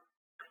పరచుకోవాలి.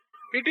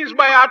 It is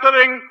by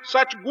uttering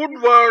such good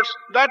words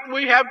that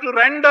we have to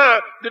render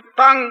the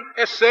tongue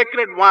a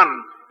sacred one.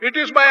 It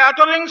is by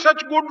uttering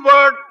such good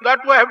word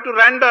that we have to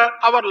render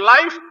our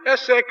life a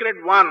sacred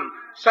one.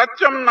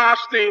 Satyam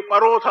nasti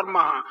paro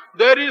dharmaha.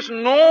 There is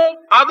no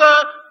other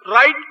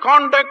right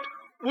conduct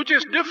which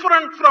is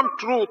different from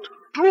truth.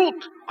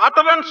 Truth,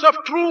 utterance of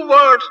true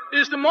words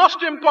is the most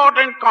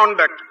important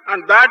conduct, and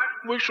that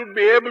we should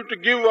be able to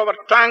give our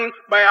tongue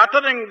by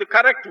uttering the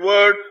correct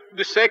word,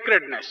 the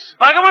sacredness.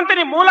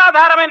 భగవంతుని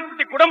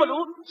మూలాధారమైనటువంటి గుణములు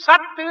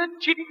సత్,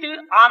 చిత్,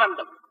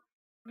 ఆనందం.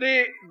 The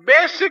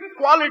basic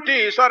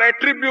qualities or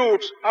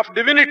attributes of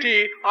divinity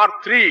are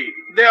three.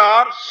 They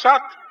are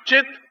Sat,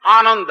 Chit,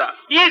 Ananda.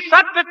 ఈ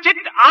సత్,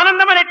 చిత్,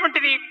 ఆనందం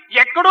అనేటువంటిది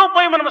ఎక్కడో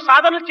పోయి మనం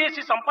సాధన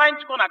చేసి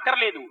సంపాదించుకొని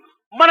అక్కర్లేదు.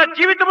 మన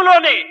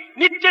జీవితంలోనే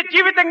నిత్య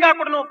జీవితంగా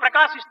కూడా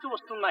ప్రకాశిస్తూ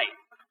వస్తున్నాయి.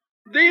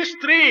 These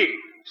three,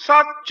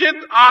 Sat, Chit,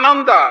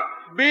 Ananda,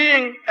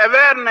 being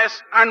awareness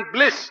and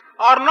bliss,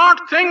 are not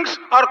things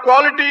or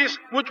qualities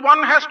which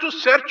one has to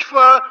search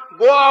for,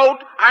 go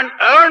out and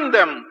earn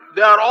them.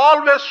 They are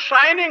always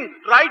shining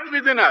right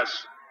within us.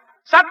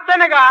 సత్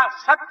అనగా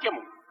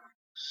సత్యము.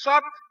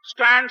 Sat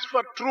stands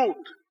for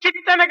truth.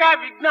 చిత్ అనగా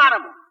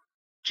విజ్ఞానము.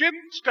 Chit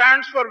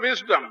stands for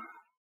wisdom.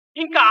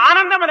 ఇంకా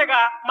ఆనందం అనగా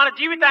మన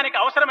జీవితానికి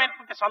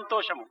అవసరమైనటువంటి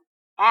సంతోషము.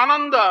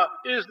 Ananda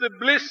is the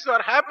bliss or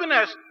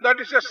happiness that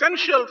is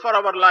essential for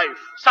our life.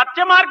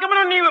 సత్య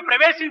మార్గమును నీవు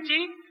ప్రవేశించి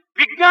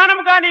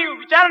విజ్ఞానముగా నీవు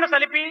విచారణ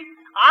సలిపి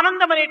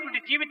ఆనందం అనేటువంటి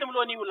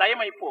జీవితంలో నీవు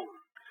లయమైపో.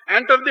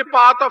 Enter the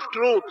path of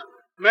truth.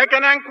 Make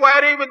an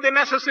inquiry with the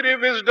necessary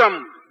wisdom.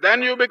 Then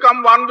you become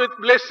one with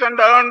bliss and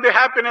earn the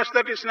happiness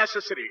that is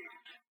necessary.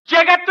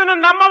 జగత్తును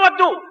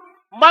నమ్మవద్దు,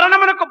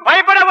 మరణమునకు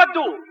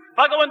భయపడవద్దు,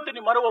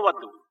 భగవంతుని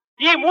మరువవద్దు.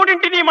 ఈ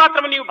మూడింటిని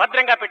మాత్రం నీవు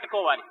భద్రంగా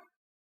పెట్టుకోవాలి.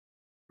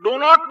 Do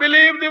not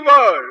believe the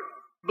world.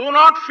 Do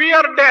not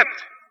fear death.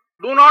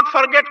 Do not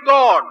forget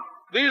God.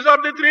 These are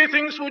the three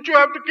things which you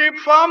have to keep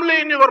firmly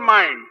in your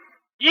mind.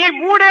 ఈ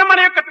మూడే మన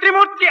యొక్క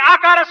త్రిమూర్తి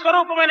ఆకార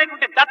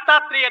స్వరూపమైనటువంటి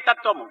దత్తాత్రేయ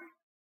తత్వము.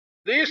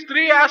 These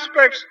three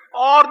aspects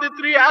are the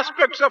three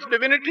aspects of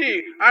divinity,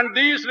 and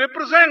these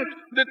represent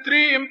the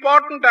three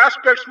important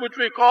aspects which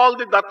we call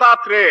the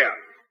Dattatreya.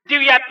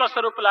 దివ్యాత్మ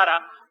స్వరూపులారా,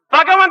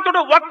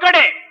 భగవంతుడు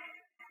ఒక్కడే.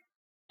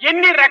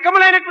 ఎన్ని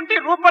రకములైనటువంటి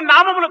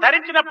రూపనామములు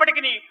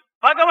ధరించినప్పటికీ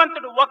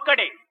భగవంతుడు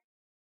ఒక్కడే.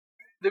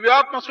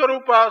 Divyatma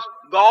Swarupas,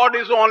 God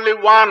is only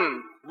one.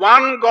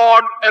 One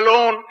God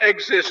alone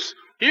exists.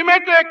 He may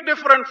take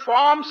different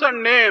forms and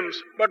names,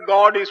 but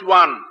God is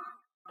one.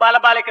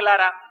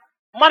 బాలబాలికలారా,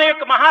 మన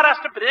యొక్క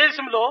మహారాష్ట్ర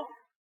ప్రదేశంలో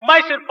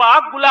మైసూర్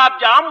పాక్, గులాబ్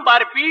జామ్,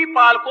 బర్ఫీ,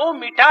 పాల్కో,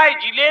 మిఠాయి,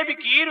 జిలేబీ,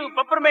 కీరు,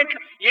 పెప్పర్మెంట్లు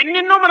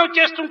ఎన్నెన్నో మనం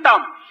చేస్తుంటాం.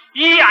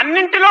 ఈ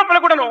అన్నింటి లోపల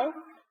కూడాను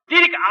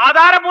దీనికి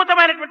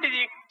ఆధారభూతమైనటువంటిది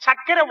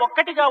చక్కెర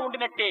ఒక్కటిగా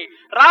ఉండినట్టే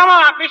రామ,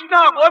 కృష్ణ,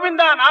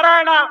 గోవింద,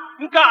 నారాయణ,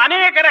 ఇంకా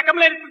అనేక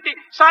రకములైనటువంటి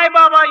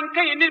సాయిబాబా,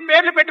 ఇంకా ఎన్ని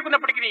పేర్లు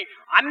పెట్టుకున్నప్పటికీ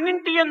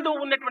అన్నింటి యందు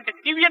ఉన్నటువంటి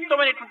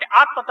దివ్యత్వమైనటువంటి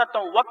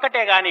ఆత్మతత్వం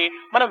ఒక్కటే గాని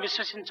మనం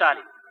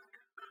విశ్వసించాలి.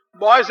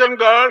 Boys and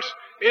girls,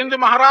 in the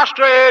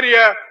Maharashtra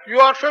area, you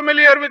are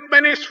familiar with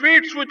many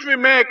sweets which we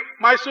make,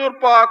 Mysore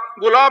pak,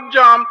 gulab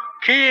jam,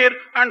 kheer,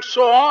 and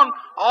so on.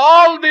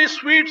 All these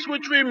sweets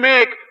which we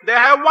make, they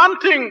have one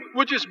thing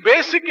which is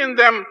basic in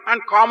them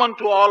and common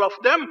to all of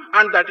them,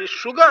 and that is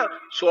sugar.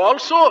 So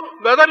also,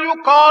 whether you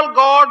call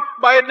God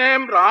by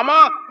name Rama,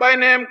 by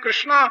name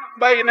Krishna,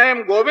 by name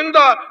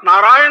Govinda,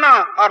 Narayana,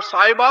 or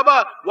Sai Baba,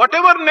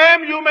 whatever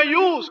name you may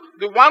use,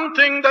 the one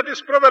thing that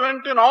is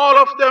prevalent in all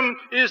of them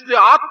is the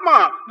Atma,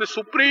 the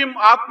supreme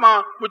Atma,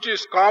 which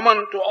is common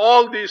to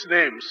all these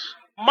names.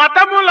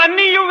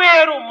 మతములన్నీ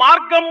వేరు,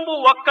 మార్గంబు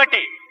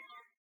ఒక్కటే.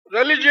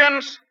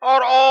 Religions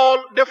are all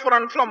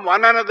different from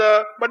one another,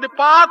 but the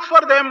path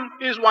for them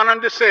is one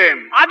and the same.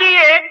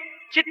 అదియే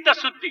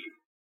చిత్తశుద్ధి.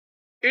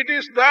 It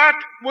is that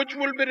which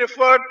will be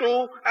referred to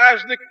as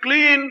the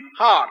clean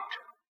heart.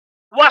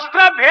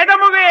 వస్త్ర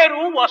భేదము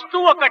వేరు,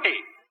 వస్తువు ఒకటే.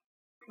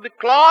 The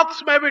cloths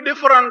may be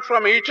different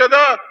from each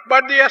other,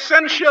 but the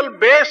essential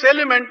base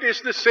element is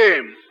the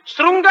same.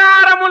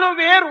 శృంగారములు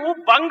వేరు,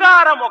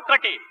 బంగారం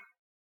ఒక్కటే.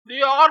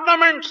 The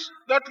ornaments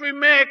that we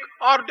make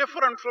are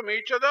different from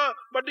each other,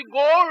 but the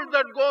gold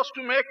that goes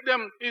to make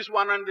them is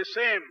one and the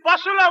same.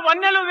 పశుల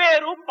వన్నెలు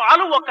వేరు,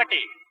 పాలు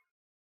ఒక్కటే.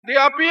 The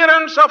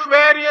appearance of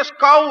various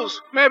cows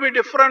may be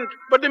different,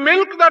 but the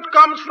milk that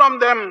comes from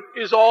them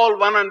is all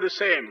one and the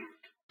same.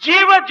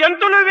 జీవ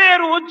జంతువులు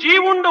వేరు,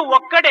 జీవుండు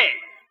ఒక్కడే.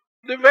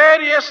 The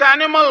various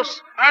animals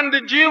and the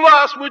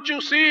jivas which you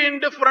see in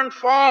different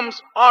forms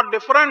are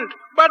different,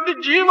 but the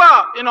jiva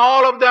in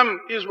all of them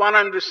is one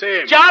and the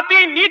same. జాతి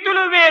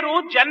నీతులు వేరు,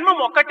 జన్మం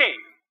ఒక్కటే.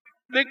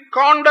 The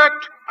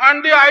conduct and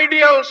the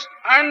ideals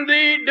and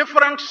the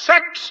different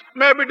sects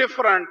may be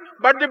different,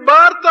 but the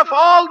birth of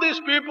all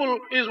these people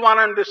is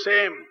one and the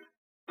same.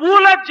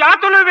 పూల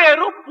జాతులు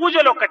వేరు,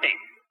 పూజలు ఒక్కటే.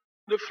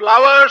 The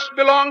flowers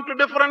belong to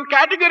different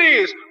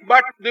categories,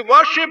 but the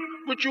worship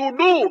which you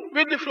do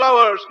with the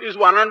flowers is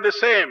one and the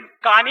same.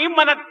 కానీ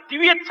మన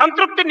దివ్య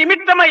సంతృప్తి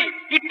నిమిత్తమై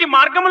ఇట్టి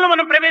మార్గములో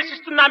మనం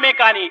ప్రవేశిస్తున్నామే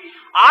కానీ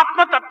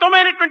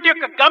ఆత్మతత్వమైనటువంటి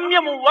యొక్క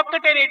గమ్యము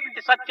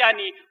ఒక్కటేనేటువంటి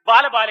సత్యాన్ని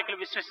బాలబాలికలు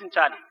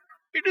విశ్వసించాలి.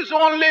 It is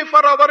only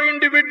for our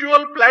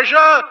individual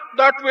pleasure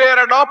that we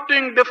are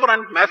adopting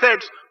different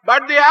methods,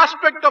 but the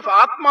aspect of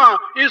Atma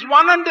is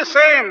one and the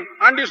same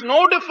and is no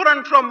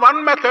different from one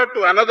method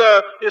to another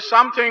is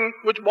something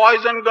which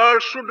boys and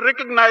girls should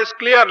recognize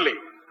clearly.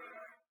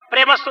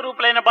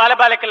 ప్రేమస్వరూపులైన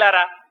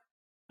బాలబాలికలారా,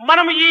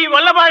 మనం ఈ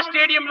వల్లభాయ్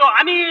స్టేడియంలో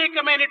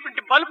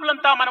అనేకమైనటువంటి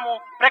బల్బులంతా మనము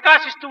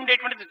ప్రకాశిస్తూ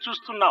ఉండేటువంటిది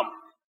చూస్తున్నాం.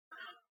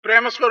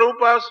 Prema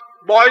Swarupas,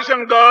 boys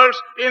and girls,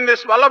 in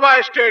this Vallabhai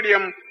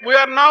stadium, we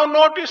are now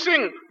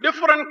noticing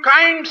different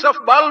kinds of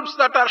bulbs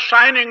that are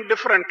shining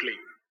differently.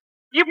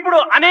 ఇప్పుడు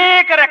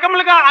అనేక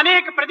రకములుగా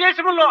అనేక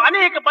ప్రదేశముల్లో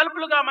అనేక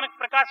బల్బులుగా మనకు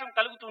ప్రకాశం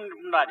కలుగుతూ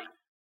ఉండాలి.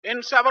 In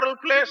several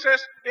places,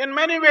 in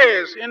many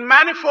ways, in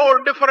manifold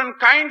different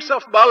kinds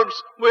of bulbs,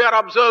 we are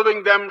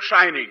observing them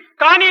shining.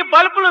 కానీ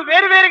బల్బులు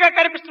వేరువేరుగా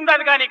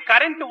కనిపిస్తుండాలి, కానీ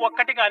కరెంటు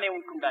ఒక్కటిగానే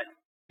ఉంటుండాలి.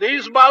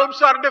 These bulbs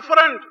are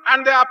different and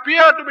they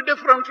appear to be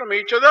different from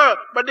each other,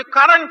 but the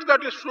current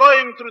that is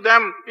flowing through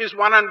them is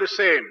one and the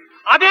same.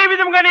 అదే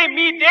విధంగానే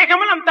మీ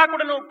దేహములంతా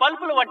కూడాను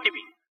బల్బులు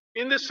వంటివి.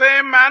 In the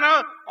same manner,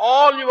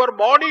 all your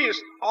bodies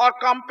are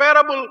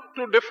comparable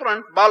to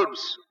different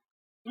bulbs.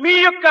 మీ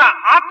యొక్క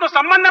ఆత్మ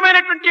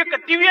సంబంధమైనటువంటి యొక్క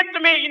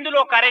దివ్యత్వమే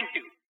ఇందులో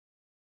current.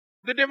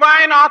 The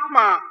divine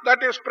Atma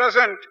that is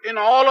present in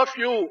all of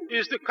you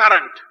is the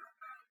current.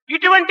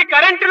 ఇటువంటి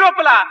కరెంటు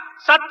లోపల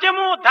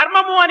సత్యము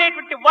ధర్మము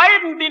అనేటువంటి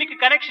వైర్ దీనికి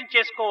కనెక్షన్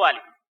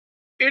చేసుకోవాలి.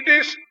 it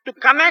is to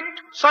connect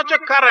such a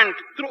current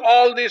through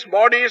all these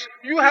bodies,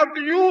 you have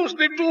to use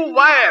the two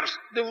wires,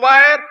 the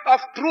wire of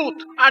truth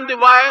and the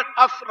wire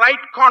of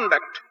right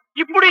conduct.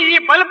 ఇప్పుడు ఈ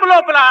bulb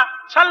లోపల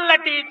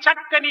చల్లటి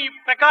చక్కని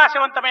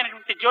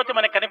ప్రకాశవంతమైనటువంటి జ్యోతి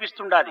మనకు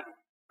కనిపిస్తుండాలి.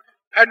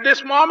 At this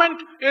moment,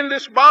 in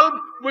this bulb,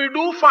 we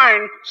do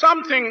find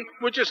something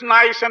which is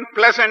nice and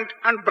pleasant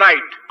and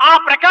bright. ఆ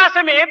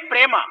ప్రకాశమే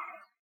ప్రేమ.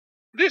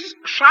 This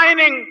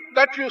shining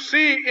that you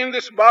see in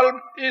this bulb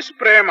is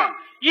prema.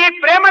 ఈ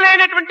ప్రేమ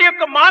లేనటువంటి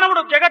యొక్క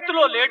మానవుడు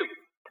జగత్తులో లేడు.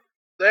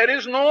 There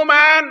is no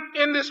man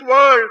in this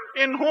world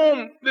in whom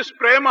this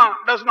prema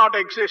does not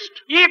exist.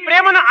 ఈ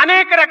ప్రేమను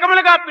అనేక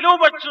రకములుగా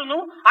పిలువవచ్చును,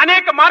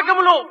 అనేక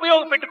మార్గములో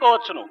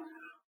ఉపయోగపెట్టుకోవచ్చును.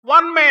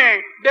 One may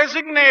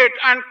designate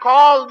and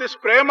call this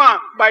prema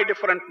by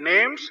different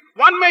names.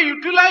 One may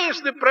utilize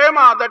the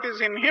prema that is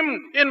in him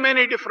in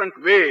many different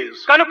ways.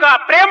 కనుక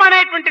ప్రేమ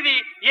అనేటువంటిది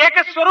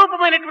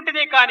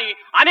ఏకస్వరూపమైనటువంటిదే కానీ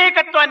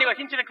అనేకత్వాన్ని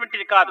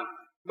వహించినటువంటిది కాదు.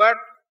 But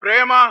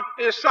prema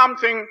is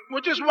something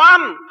which is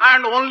one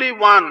and only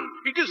one.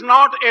 It is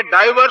not a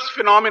diverse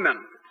phenomenon.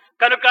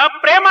 కనుక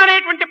ప్రేమ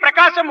అనేటువంటి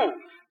ప్రకాశము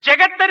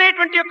జగత్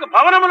అనేటువంటి యొక్క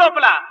భవనము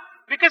లోపల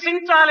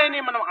వికసించాలని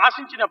మనం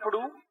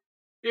ఆశించినప్పుడు,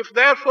 if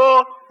therefore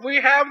we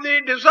have the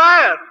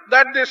desire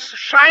that this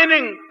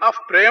shining of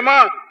prema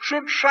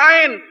should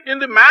shine in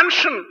the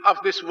mansion of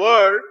this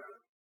world,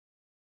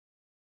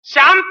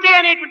 శాంతి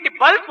అనేటువంటి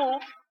bulb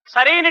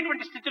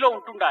సరైనటువంటి స్థితిలో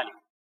ఉంటుండాలి.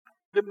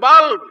 the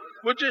bulb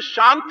which is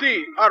shanti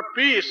or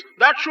peace,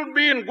 that should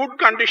be in good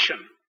condition.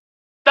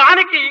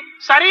 దానికి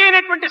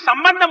సరైనటువంటి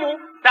సంబంధము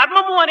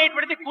ధర్మము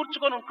అనేటువంటిది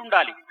కూర్చుకొని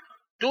ఉంటుండాలి.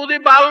 To the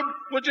bulb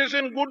which is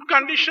in good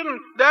condition,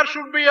 there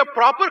should be a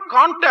proper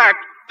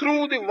contact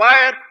through the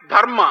wire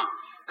dharma.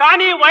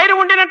 కానీ wire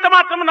ఉండినంత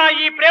మాత్రమున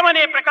ఈ ప్రేమ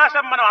అనే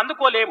ప్రకాశం మనం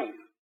అందుకోలేము.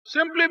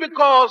 Simply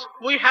because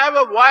we have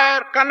a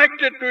wire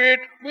connected to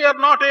it, we are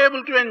not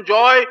able to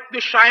enjoy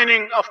the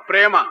shining of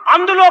prema.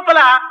 అందులోపల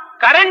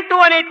current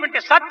అనేటువంటి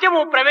సత్యము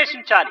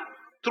ప్రవేశించాలి.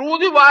 Through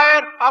the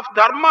wire of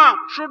dharma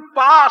should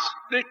pass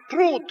the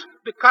truth,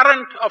 the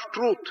current of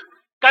truth.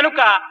 కనుక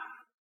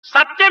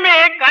సత్యమే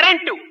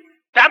current,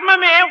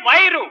 ధర్మమే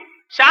wire,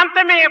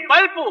 శాంతమే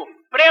bulb,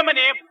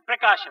 ప్రేమనే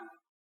ప్రకాశం.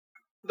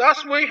 Thus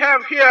we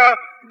have here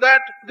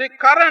that the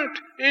current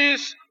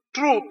is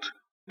truth,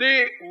 the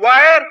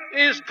wire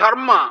is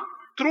dharma.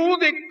 Through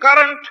the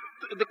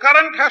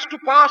current has to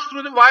pass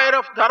through the wire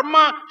of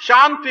dharma.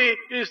 Shanti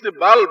is the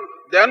bulb.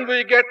 Then we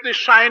get the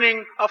shining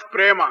of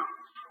prema.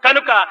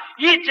 కనుక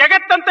ఈ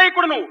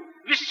జగత్తంతైకుడును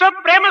విశ్వ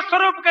ప్రేమ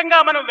స్వరూపకంగా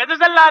మనం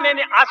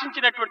వెదజల్లాలని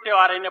ఆశించినటువంటి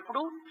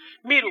వారైనప్పుడు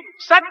మీరు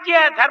సత్య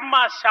ధర్మ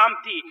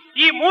శాంతి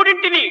ఈ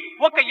మూడింటిని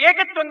ఒక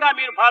ఏకత్వంగా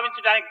మీరు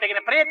భావించడానికి తగిన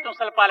ప్రయత్నం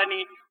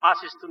సలపాలని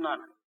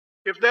ఆశిస్తున్నాను.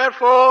 If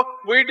therefore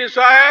we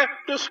desire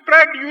to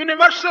spread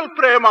universal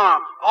prema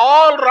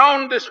all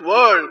round this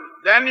world,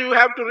 then you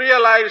have to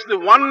realize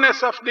the oneness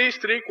of these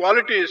three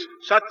qualities,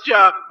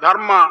 satya,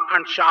 dharma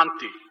and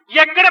shanti.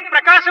 ఎక్కడ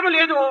ప్రకాశము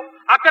లేదో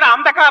అక్కడ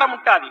అంధకారం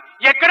ఉంటుంది.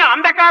 ఎక్కడ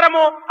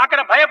అంధకారమో అక్కడ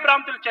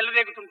భయభ్రాంతులు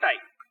చెలరేగుతుంటాయి.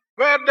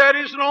 Where there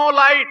is no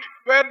light,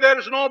 where there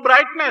is no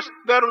brightness,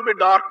 there will be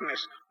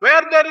darkness.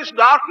 Where there is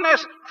darkness,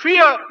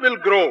 fear will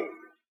grow.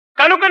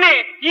 కనుకనే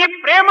ఈ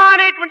ప్రేమ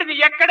అనేటువంటిది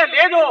ఎక్కడ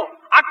లేదో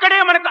అక్కడే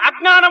మనకు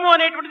అజ్ఞానము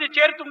అనేటువంటిది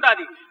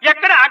చేరుతుండాలి.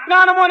 ఎక్కడ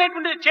అజ్ఞానము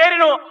అనేటువంటిది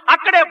చేరినో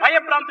అక్కడే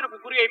భయభ్రాంతులకు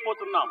గురి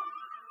అయిపోతున్నాం.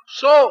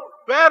 So,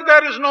 where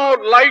there is no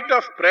light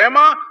of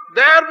prema,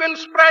 there will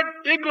spread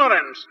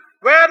ignorance.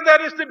 Where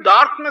there is the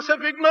darkness of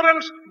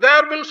ignorance,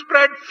 there will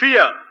spread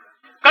fear.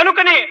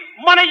 కనుకనే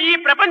మన ఈ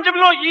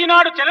ప్రపంచంలో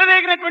ఈనాడు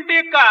చెలరేగినటువంటి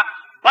యొక్క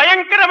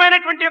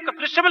భయంకరమైనటువంటి యొక్క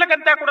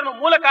దృశ్యములకంతా కూడా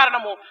మూల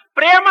కారణము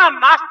ప్రేమ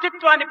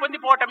నాస్తిత్వాన్ని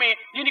పొందిపోవటమే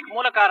దీనికి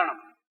మూల కారణం.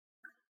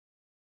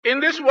 In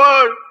this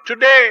world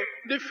today,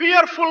 the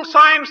fearful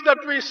signs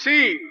that we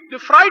see,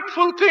 the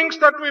frightful things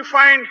that we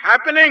find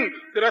happening,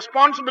 the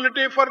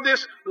responsibility for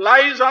this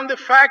lies on the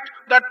fact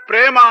that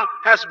prema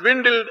has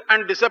dwindled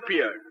and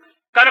disappeared.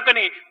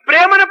 కనుకని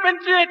ప్రేమను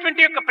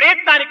పెంచేటువంటి యొక్క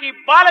ప్రయత్నానికి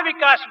బాల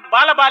వికాస్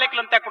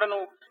బాలబాలికలంతా కూడాను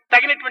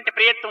తగినటువంటి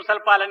ప్రయత్నం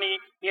సల్పాలని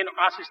నేను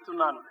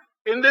ఆశిస్తున్నాను.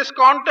 In this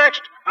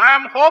context, I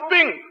am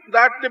hoping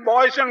that the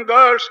boys and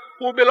girls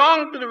who belong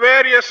to the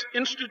various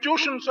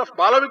institutions of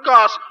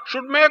Balvikas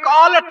should make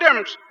all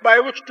attempts by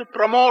which to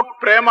promote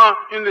prema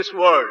in this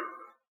world.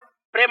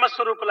 ప్రేమ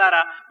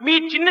స్వరూపులారా, మీ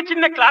చిన్న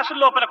చిన్న క్లాసుల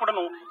లోపల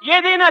కూడాను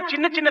ఏదైనా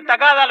చిన్న చిన్న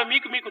తగాదాలు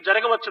మీకు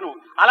జరగవచ్చును.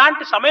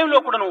 అలాంటి సమయంలో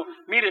కూడాను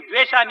మీరు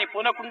ద్వేషాన్ని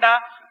పూనకుండా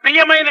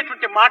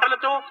ప్రియమైనటువంటి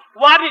మాటలతో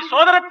వారిని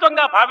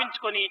సోదరత్వంగా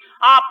భావించుకొని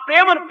ఆ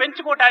ప్రేమను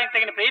పెంచుకోవడానికి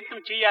తగిన ప్రయత్నం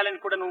చేయాలని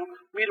కూడాను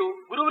మీరు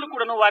గురువులు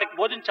కూడాను వారికి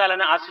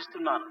బోధించాలని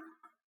ఆశిస్తున్నాను.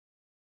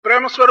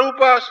 Prema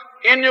Swarupas,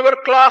 in your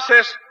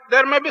classes,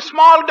 there may be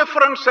small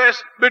differences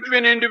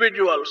between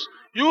individuals.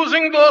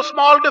 Using those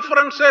small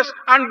differences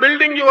and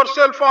building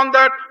yourself on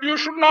that, you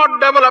should not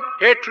develop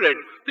hatred.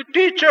 The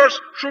teachers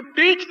should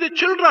teach the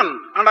children,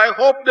 and I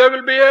hope they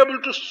will be able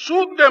to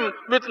soothe them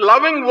with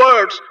loving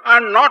words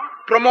and not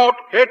promote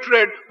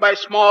hatred by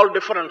small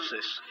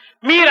differences.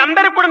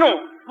 మీరందరూ కూడాను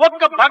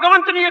ఒక్క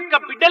భగవంతుని యొక్క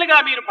బిడ్డలుగా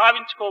మీరు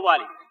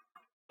భావించుకోవాలి.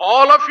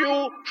 All of you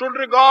should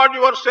regard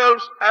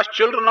yourselves as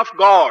children of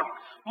God.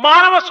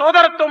 మానవ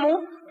సోదరత్వము,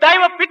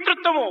 దైవ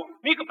పితృత్వము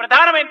మీకు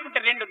ప్రధానమైనటువంటి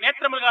రెండు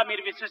నేత్రములుగా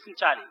మీరు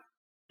విశ్వసించాలి.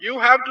 You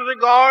have to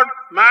regard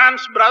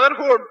man's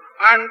brotherhood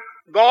and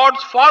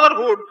God's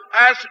fatherhood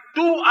as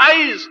two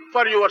eyes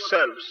for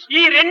yourselves.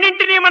 ఈ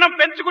రెండింటినీ మనం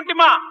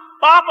పెంచుకుంటేమా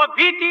పాప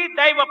భీతి,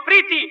 దైవ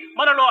ప్రీతి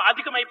మనలో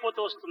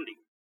అధికమైపోతూ వస్తుంది.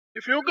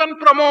 If you can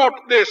promote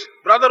this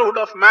brotherhood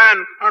of man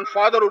and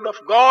fatherhood of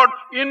God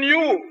in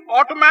you,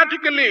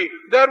 automatically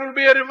there will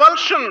be a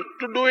revulsion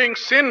to doing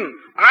sin,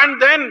 and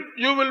then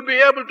you will be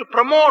able to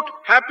promote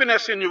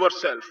happiness in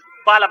yourself.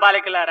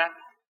 బాలబాలికలారా,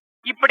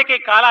 ఇప్పటికే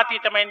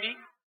కాలాతీతమైంది.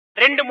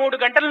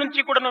 2-3 గంటల నుంచి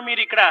కూడాను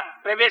మీరు ఇక్కడ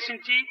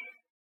ప్రవేశించి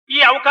ఈ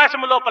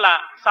అవకాశం లోపల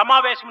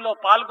సమావేశంలో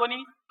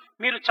పాల్గొని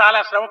మీరు చాలా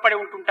శ్రమపడి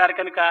ఉంటుంటారు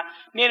కనుక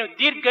నేను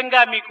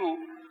దీర్ఘంగా మీకు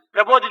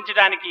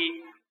ప్రబోధించడానికి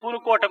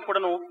పూనుకోవటం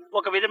కూడాను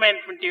ఒక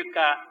విధమైనటువంటి యొక్క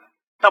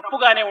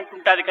తప్పుగానే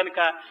ఉంటుంటుంది కనుక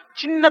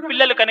చిన్న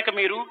పిల్లలు కనుక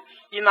మీరు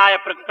ఈ నా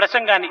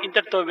ప్రసంగాన్ని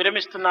ఇంతటితో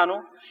విరమిస్తున్నాను.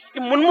 ఈ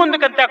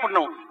మున్ముందుకంతా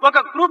కూడా ఒక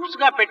గ్రూప్స్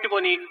గా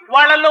పెట్టుకొని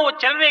వాళ్ళల్లో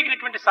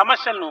చెలరేగినటువంటి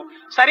సమస్యలను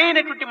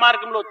సరైనటువంటి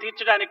మార్గంలో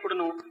తీర్చడానికి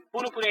కూడాను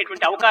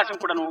పూనుకునేటువంటి అవకాశం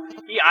కూడాను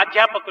ఈ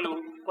అధ్యాపకులు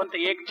కొంత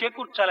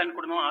చేకూర్చాలని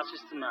కూడాను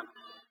ఆశిస్తున్నాను.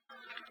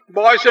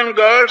 Boys and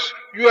girls,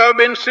 you have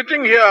been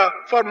sitting here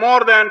for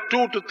more than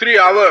 2 to 3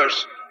 hours.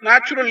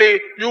 Naturally,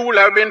 you will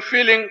have been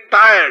feeling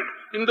tired.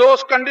 In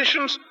those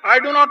conditions, I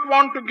do not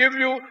want to give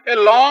you a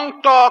long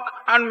talk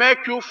and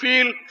make you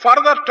feel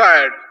further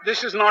tired.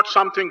 This is not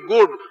something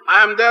good. I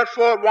am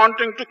therefore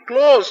wanting to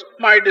close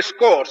my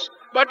discourse.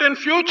 But in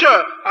future,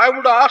 I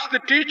would ask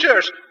the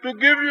teachers to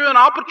give you an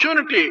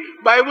opportunity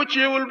by which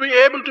you will be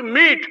able to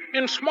meet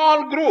in small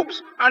groups,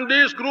 and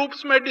these groups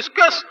may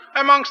discuss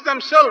amongst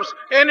themselves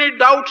any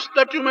doubts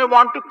that you may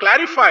want to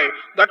clarify.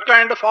 That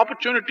kind of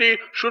opportunity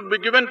should be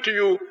given to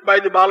you by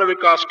the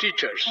Balvikas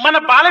teachers. మన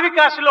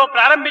బాలవికాసులో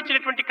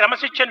ప్రారంభించినటువంటి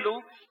క్రమశిక్షణలు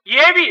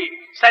ఏవి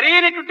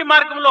సరైనటువంటి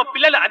మార్గంలో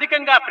పిల్లలు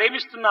అధికంగా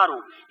ప్రేమిస్తున్నారు,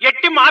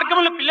 ఎట్టి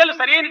మార్గంలో పిల్లలు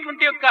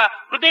సరైనటువంటి యొక్క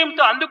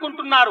హృదయంతో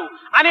అందుకుంటున్నారు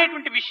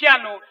అనేటువంటి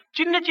విషయాన్ని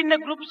చిన్న చిన్న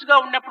గ్రూప్స్ గా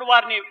ఉన్నప్పుడు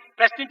వారిని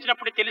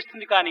ప్రశ్నించినప్పుడు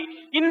తెలుస్తుంది. కానీ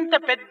ఇంత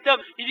పెద్ద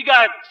ఇదిగా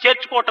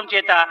చేర్చుకోవటం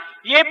చేత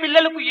ఏ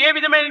పిల్లలకు ఏ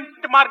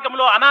విధమైన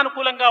మార్గంలో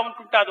అనానుకూలంగా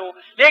ఉంటుంటాదో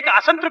లేక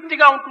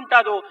అసంతృప్తిగా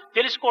ఉంటుంటాదో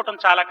తెలుసుకోవటం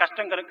చాలా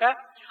కష్టం కనుక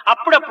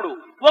అప్పుడప్పుడు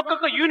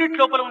ఒక్కొక్క యూనిట్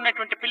లోపల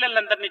ఉన్నటువంటి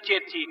పిల్లలందరినీ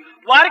చేర్చి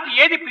వారికి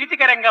ఏది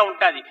ప్రీతికరంగా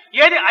ఉంటుంది,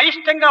 ఏది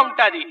అయిష్టంగా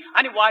ఉంటుంది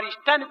అని వారి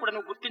ఇష్టాన్ని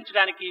కూడా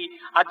గుర్తించడానికి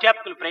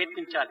అధ్యాపకులు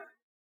ప్రయత్నించాలి.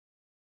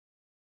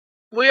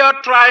 We are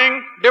trying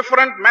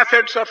different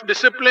methods of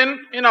discipline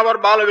in our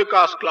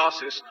Balvikas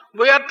classes.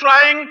 We are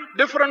trying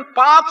different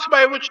paths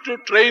by which to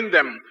train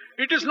them.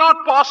 It is not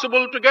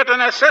possible to get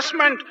an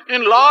assessment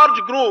in large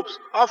groups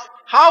of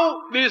how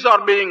these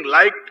are being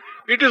liked.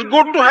 It is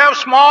good to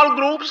have small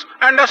groups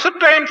and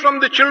ascertain from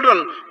the children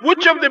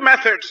which of the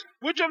methods,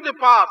 which of the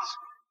paths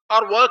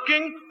are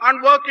working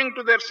and working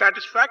to their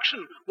satisfaction,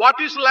 what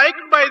is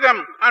liked by them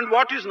and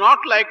what is not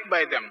liked by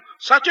them.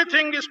 Such a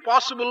thing is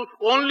possible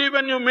only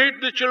when you meet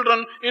the children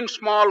in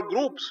small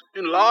groups.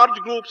 In large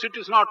groups it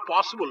is not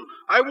possible.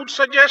 I would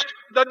suggest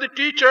that the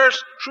teachers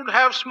should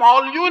have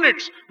small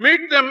units,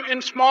 meet them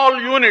in small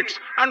units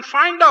and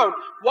find out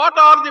what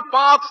are the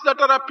paths that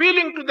are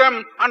appealing to them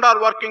and are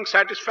working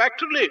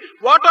satisfactorily,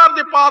 what are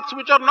the paths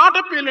which are not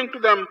appealing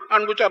to them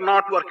and which are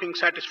not working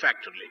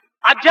satisfactorily.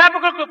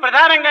 అధ్యాపకులకు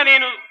ప్రధానంగా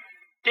నేను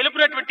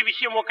తెలుపునటువంటి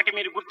విషయం ఒకటి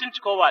మీరు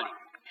గుర్తుంచుకోవాలి.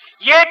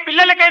 ఏ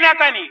పిల్లలకైనా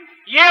కానీ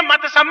ఏ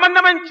మత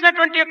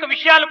సంబంధమైనటువంటి యొక్క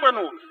విషయాలు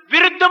కూడా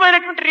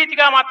విరుద్ధమైనటువంటి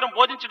రీతిగా మాత్రం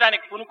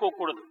బోధించడానికి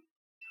పూనుకోకూడదు.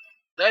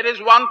 There is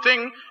one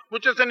thing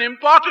which is an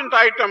important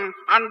item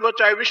and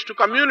which I wish to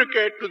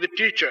communicate to the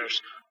teachers.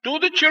 To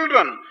the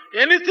children,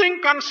 anything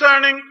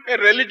concerning a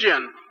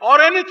religion or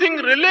anything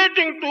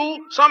relating to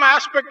some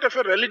aspect of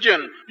a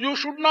religion, you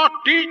should not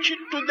teach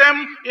it to them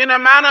in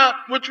a manner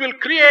which will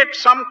create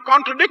some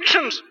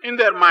contradictions in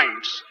their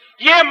minds.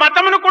 ఏ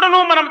మతమును కూడాను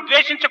మనం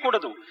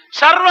ద్వేషించకూడదు.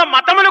 సర్వ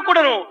మతములు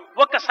కూడాను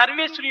ఒక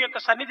సర్వేశ్వరుని యొక్క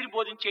సన్నిధిని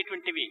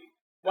బోధించేటువంటివి.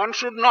 One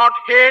should not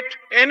hate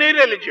any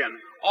religion.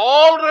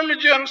 All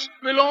religions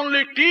will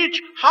only teach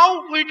how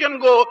we can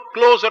go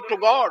closer to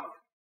God.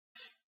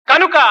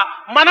 కనుక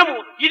మనము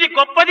ఇది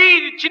గొప్పది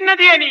ఇది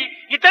చిన్నది అని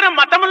ఇతర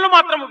మతములను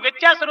మాత్రం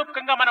వ్యత్యాస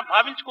రూపకంగా మనం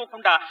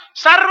భావించుకోకుండా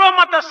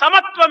సర్వమత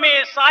సమత్వమే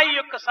సాయి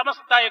యొక్క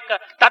సమస్త యొక్క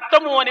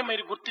తత్వము అని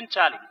మీరు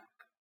గుర్తించాలి.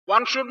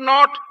 One should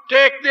not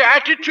take the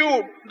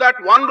attitude that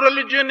one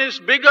religion is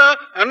bigger,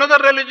 another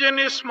religion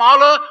is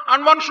smaller,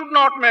 and one should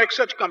not make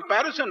such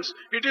comparisons.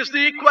 It is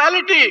the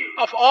equality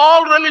of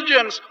all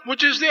religions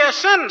which is the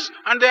essence,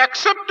 and the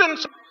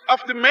acceptance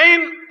of the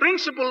main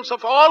principles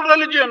of all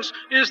religions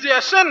is the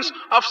essence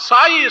of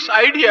Sai's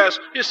ideas,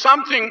 is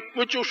something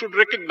which you should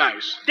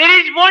recognize. There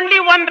is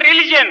only one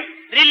religion,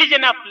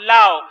 religion of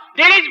love.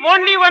 There is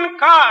only one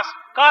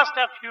caste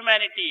of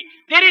humanity.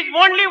 There is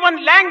only one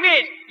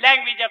language,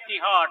 language of the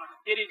heart.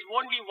 There is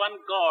only one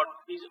God,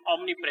 is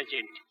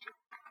omnipresent.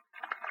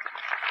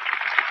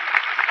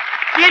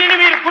 దీనిని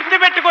మీరు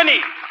గుర్తుపెట్టుకొని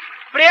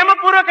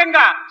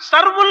ప్రేమపూర్వకంగా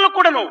సర్వులను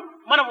కూడాను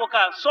మనం ఒక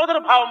సోదర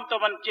భావంతో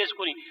మనం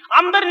చేసుకుని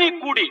అందరినీ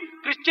కూడి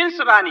క్రిస్టియన్స్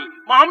రాని,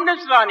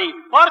 మహమ్మడన్స్ రాని,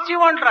 పార్సీ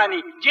వాళ్ళు రాని,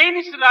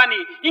 జైనిస్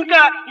రాని,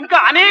 ఇంకా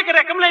అనేక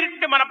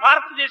రకములైనటువంటి మన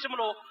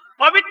భారతదేశంలో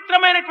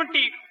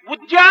పవిత్రమైనటువంటి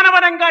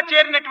ఉద్యానవనంగా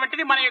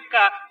చేరినటువంటిది మన యొక్క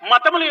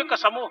మతముల యొక్క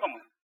సమూహము.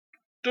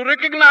 To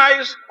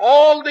recognize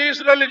all these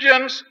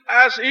religions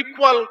as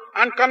equal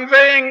and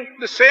conveying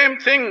the same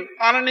thing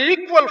on an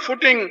equal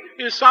footing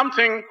is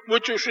something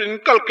which you should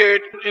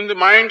inculcate in the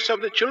minds of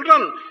the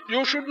children.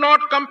 You should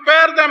not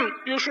compare them.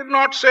 You should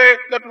not say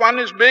that one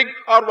is big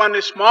or one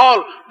is small.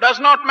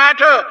 Does not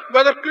matter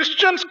whether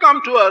Christians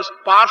come to us,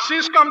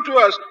 Parsis come to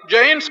us,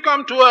 Jains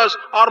come to us,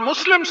 or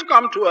Muslims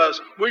come to us.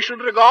 We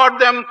should regard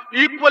them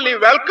equally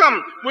welcome.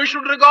 We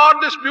should regard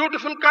this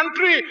beautiful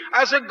country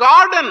as a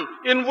garden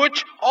in which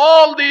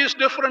all these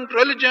different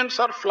religions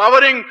are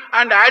flowering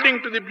and adding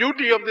to the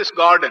beauty of this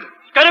garden.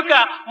 కనుక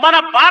మన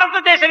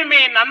భారతదేశమే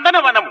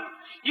నందనవనము.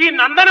 ఈ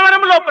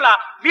నందనవనం లోపల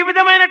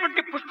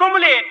వివిధమైనటువంటి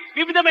పుష్పములే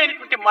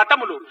వివిధమైనటువంటి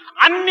మతములు,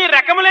 అన్ని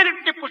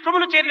రకములైనటువంటి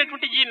పుష్పములు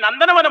చేరినటువంటి ఈ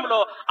నందనవనంలో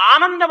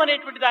ఆనందం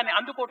అనేటువంటి దాన్ని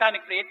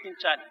అందుకోవటానికి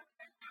ప్రయత్నించాలి.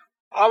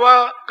 Our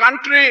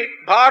country,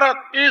 Bharat,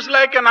 is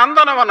like a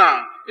Nandanavana.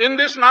 In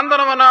this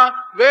Nandanavana,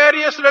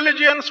 various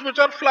religions which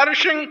are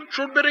flourishing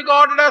should be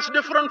regarded as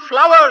different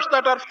flowers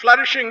that are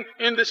flourishing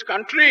in this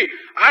country.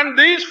 And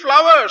these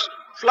flowers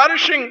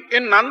flourishing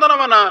in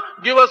Nandanavana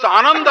give us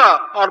ananda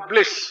or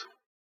bliss.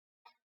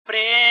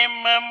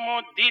 प्रेम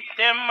मुदित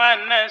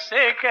मन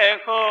से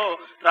कहो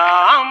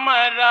राम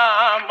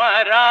राम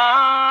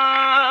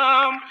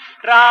राम,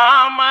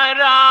 राम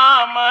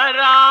राम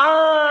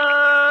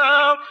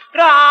राम,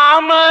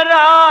 राम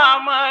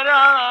राम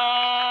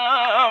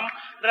राम,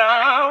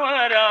 राम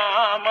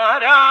राम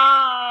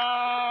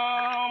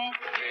राम.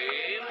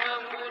 प्रेम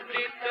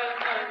मुदित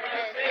मन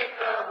से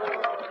कहो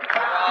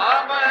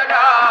राम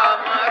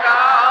राम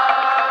राम,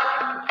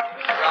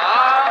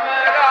 राम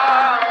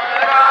राम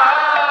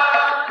राम,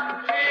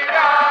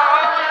 राम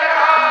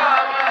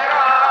राम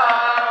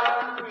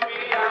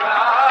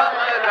राम,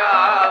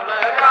 राम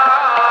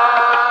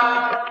राम.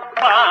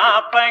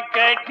 पाप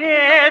कटे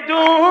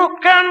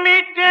दुख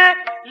मिटे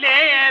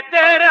लेत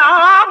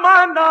राम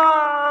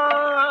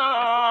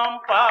नाम,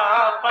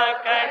 पाप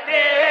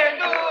कटे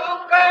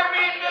दुख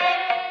मिटे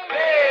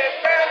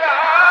लेत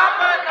राम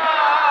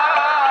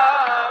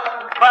नाम.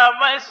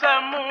 भव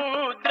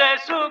समुद्र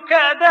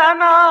सुखद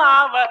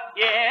नाव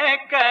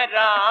एक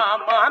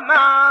राम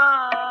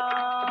नाम,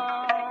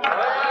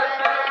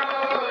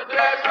 समुद्र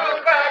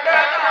सुखद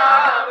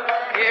नाव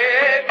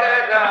एक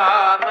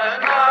राम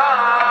नाम.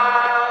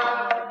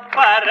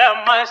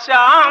 परम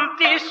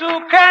शांति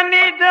सुख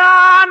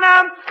निदान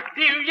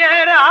दिव्य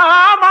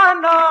राम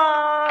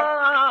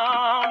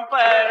नाम,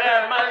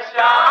 परम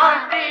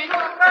शांति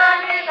सुख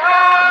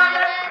निदान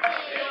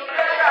दिव्य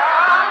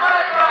राम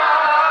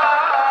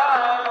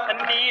नाम.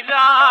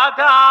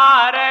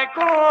 निराधार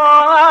को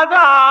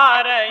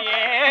आधार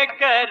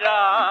एक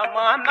राम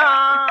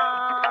नाम,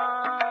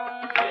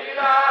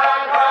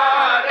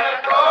 निराधार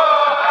को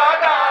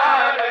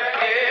आधार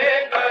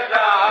एक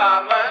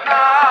राम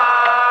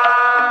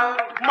नाम.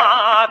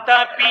 माता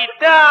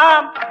पिता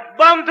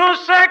बंधु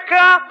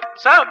सखा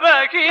सब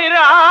ही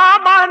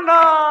राम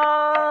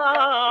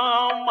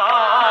नाम,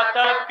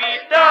 माता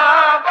पिता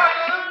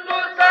बंधु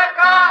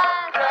सखा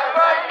सब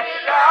ही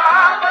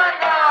राम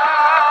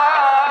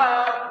नाम.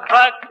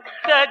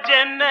 भक्त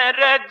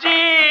जनर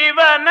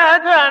जीवन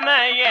धन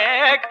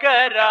एक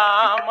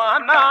राम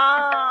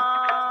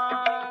नाम,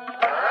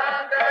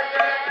 भक्त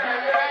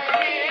जनर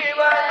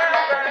जीवन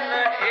धन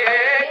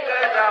एक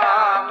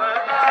राम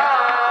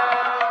नाम.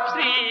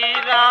 श्री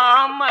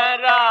राम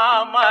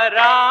राम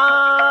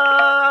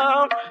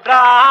राम,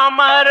 राम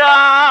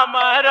राम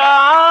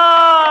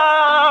राम,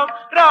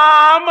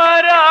 राम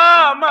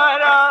राम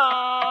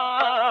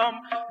राम,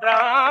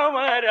 राम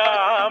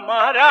राम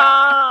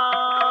राम.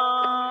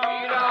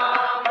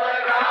 राम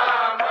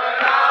राम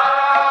राम,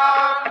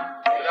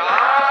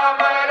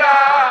 राम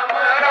राम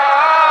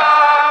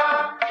राम,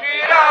 श्री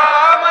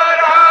राम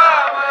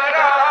राम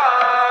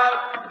राम,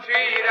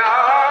 श्री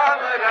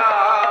राम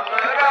राम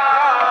राम.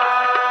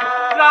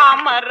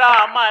 राम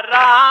राम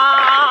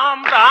राम,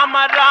 राम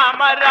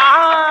राम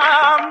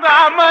राम,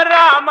 राम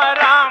राम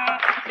राम,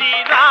 श्री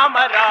राम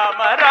राम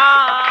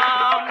राम,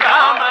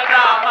 राम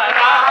राम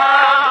राम,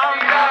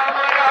 राम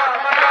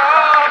राम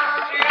राम,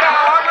 श्री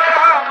राम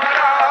राम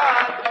राम,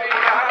 श्री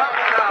राम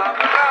राम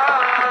राम.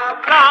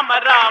 राम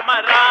राम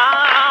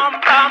राम,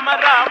 राम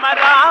राम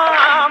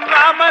राम,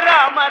 राम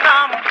राम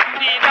राम,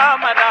 श्री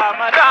राम राम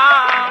राम.